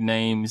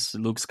names: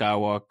 Luke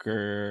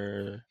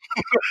Skywalker.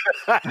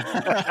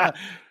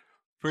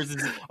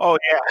 Oh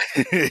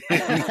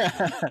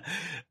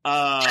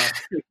yeah,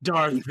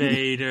 Darth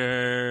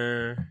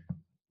Vader.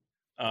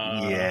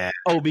 Yeah,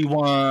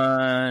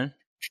 Obi-Wan.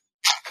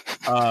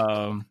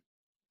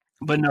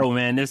 But no,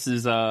 man, this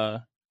is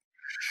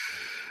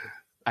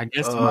I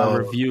guess my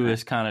review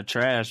is kind of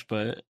trash,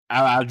 but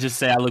I'll just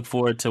say I look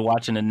forward to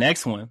watching the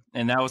next one.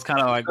 And that was kind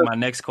of like my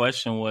next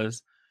question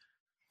was,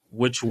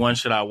 which one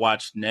should I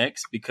watch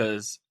next?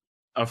 Because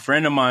a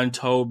friend of mine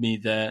told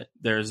me that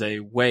there's a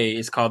way,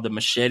 it's called the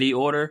Machete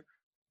Order.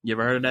 You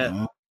ever heard of that?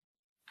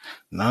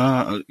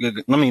 No.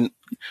 I mean,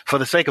 for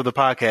the sake of the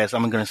podcast,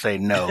 I'm going to say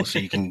no, so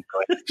you can go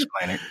ahead and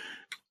explain it.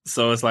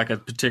 So it's like a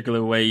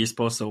particular way you're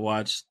supposed to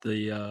watch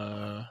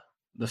the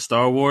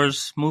Star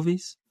Wars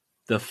movies.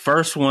 The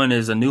first one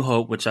is A New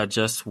Hope, which I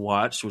just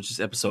watched, which is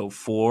episode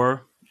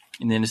 4.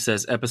 And then it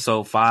says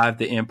episode 5,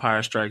 The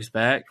Empire Strikes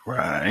Back.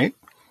 Right.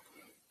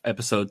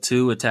 Episode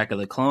 2, Attack of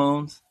the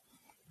Clones.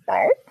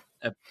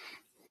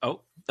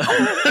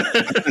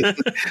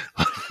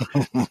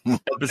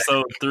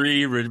 Episode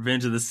 3,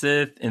 Revenge of the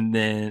Sith. And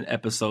then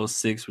episode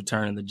 6,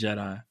 Return of the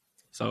Jedi.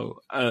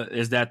 So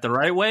is that the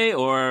right way,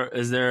 or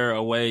is there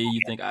a way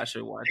you think I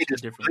should watch it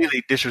differently?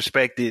 Completely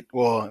disrespected,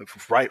 well,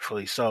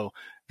 rightfully so.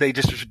 They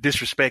just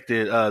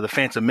disrespected The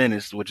Phantom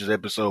Menace, which is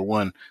episode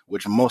 1,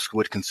 which most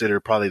would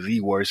consider probably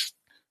the worst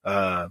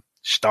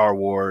Star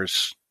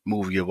Wars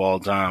movie of all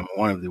time,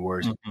 one of the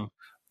worst. Mm-hmm.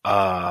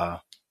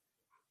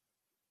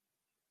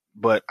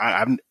 But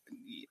I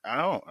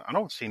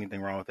don't see anything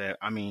wrong with that.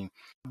 I mean,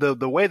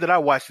 the way that I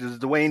watched it is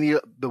the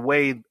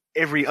way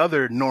every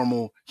other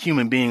normal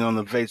human being on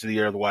the face of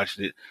the earth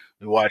watched it.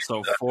 We watched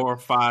 4,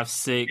 5,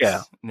 6,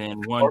 and then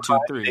 1, 2,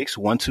 3. 6,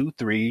 1, 2,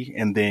 3,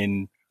 and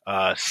then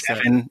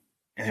 7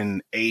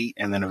 and 8,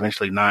 and then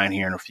eventually 9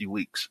 here in a few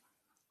weeks.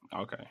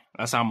 Okay,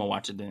 that's how I'm gonna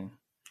watch it then.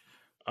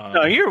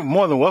 No, you're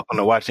more than welcome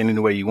to watch it any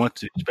way you want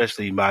to,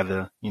 especially by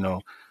the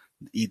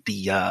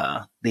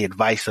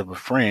advice of a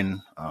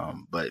friend.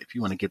 But if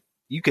you want to get,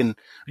 you can.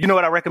 You know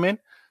what I recommend?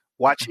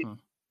 Watch it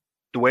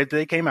the way that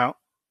they came out.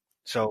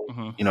 So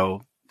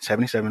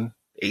 77,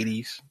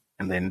 80s,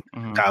 and then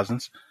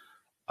 2000s,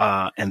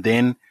 and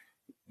then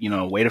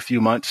wait a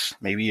few months,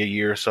 maybe a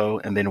year or so,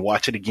 and then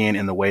watch it again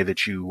in the way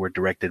that you were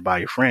directed by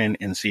your friend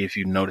and see if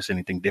you notice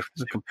anything different.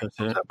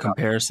 The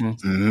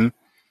comparisons. Mm-hmm.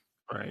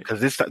 Right. Because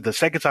the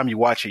second time you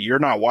watch it, you're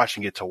not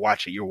watching it to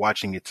watch it. You're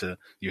watching it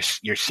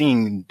you're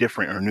seeing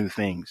different or new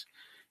things.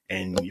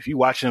 And if you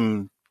watch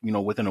them,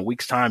 within a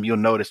week's time, you'll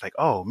notice like,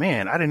 oh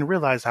man, I didn't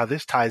realize how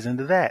this ties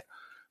into that.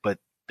 But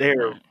they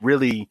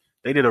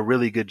did a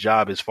really good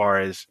job as far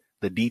as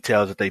the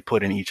details that they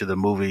put in each of the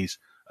movies,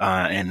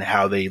 and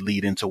how they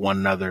lead into one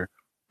another.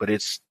 But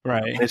it's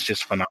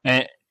just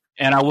phenomenal.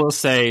 And I will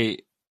say,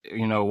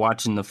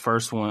 watching the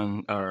first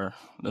one, or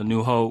The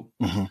New Hope,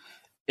 mm-hmm.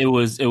 it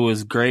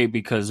was great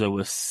because it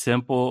was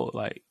simple.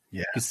 Like,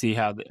 you could see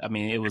how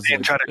it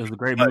was a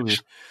great movie.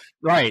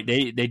 Right.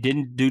 They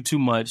didn't do too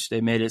much.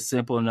 They made it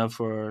simple enough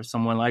for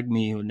someone like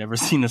me who had never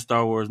seen a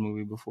Star Wars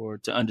movie before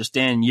to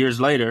understand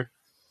years later.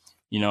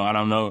 I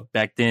don't know.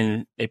 Back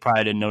then, they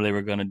probably didn't know they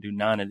were going to do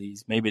 9 of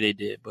these. Maybe they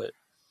did, but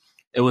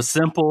it was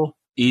simple,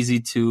 easy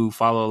to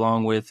follow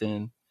along with,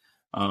 and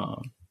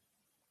I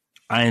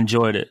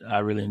enjoyed it. I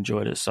really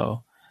enjoyed it.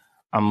 So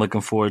I'm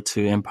looking forward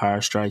to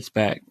Empire Strikes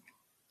Back,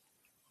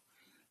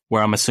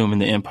 where I'm assuming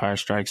the Empire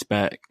Strikes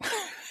Back.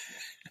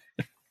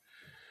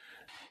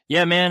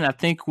 Yeah, man, I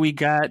think we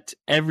got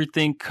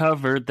everything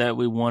covered that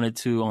we wanted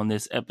to on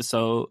this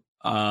episode.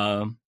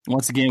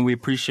 Once again, we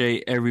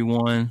appreciate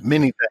everyone.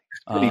 Many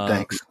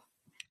thanks.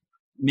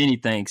 Many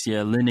thanks.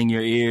 Yeah, lending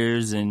your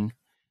ears and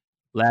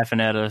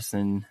laughing at us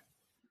and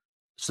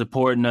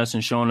supporting us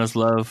and showing us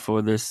love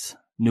for this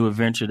new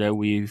adventure that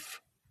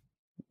we've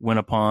went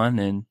upon.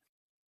 And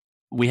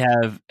we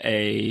have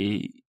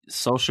a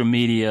social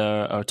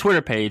media or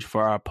Twitter page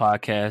for our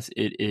podcast.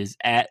 It is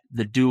at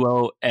the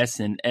Duo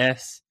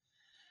S&S.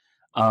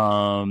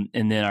 And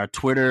then our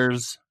Twitter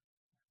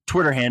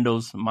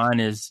handles, mine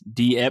is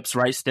DEPS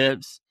Right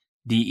Steps,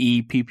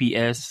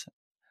 DEPPS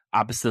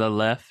opposite of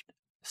left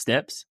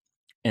steps.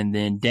 And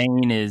then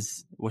Dane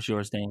is, what's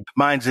yours, Dane?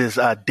 Mine's is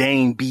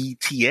Dane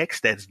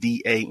BTX. That's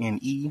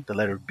DANE, the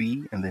letter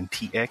B, and then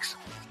TX.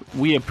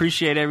 We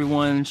appreciate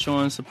everyone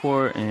showing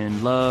support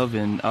and love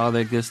and all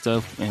that good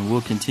stuff. And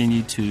we'll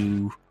continue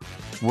to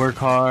work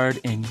hard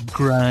and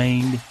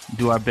grind,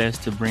 do our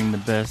best to bring the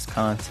best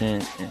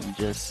content and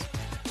just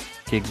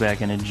kick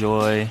back and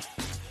enjoy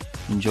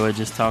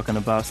just talking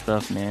about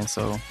stuff, man.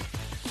 So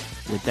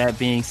with that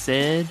being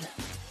said,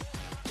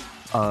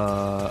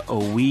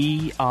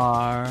 we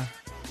are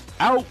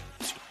out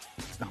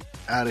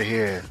of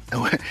here.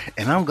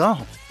 And I'm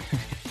gone.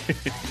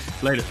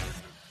 Later.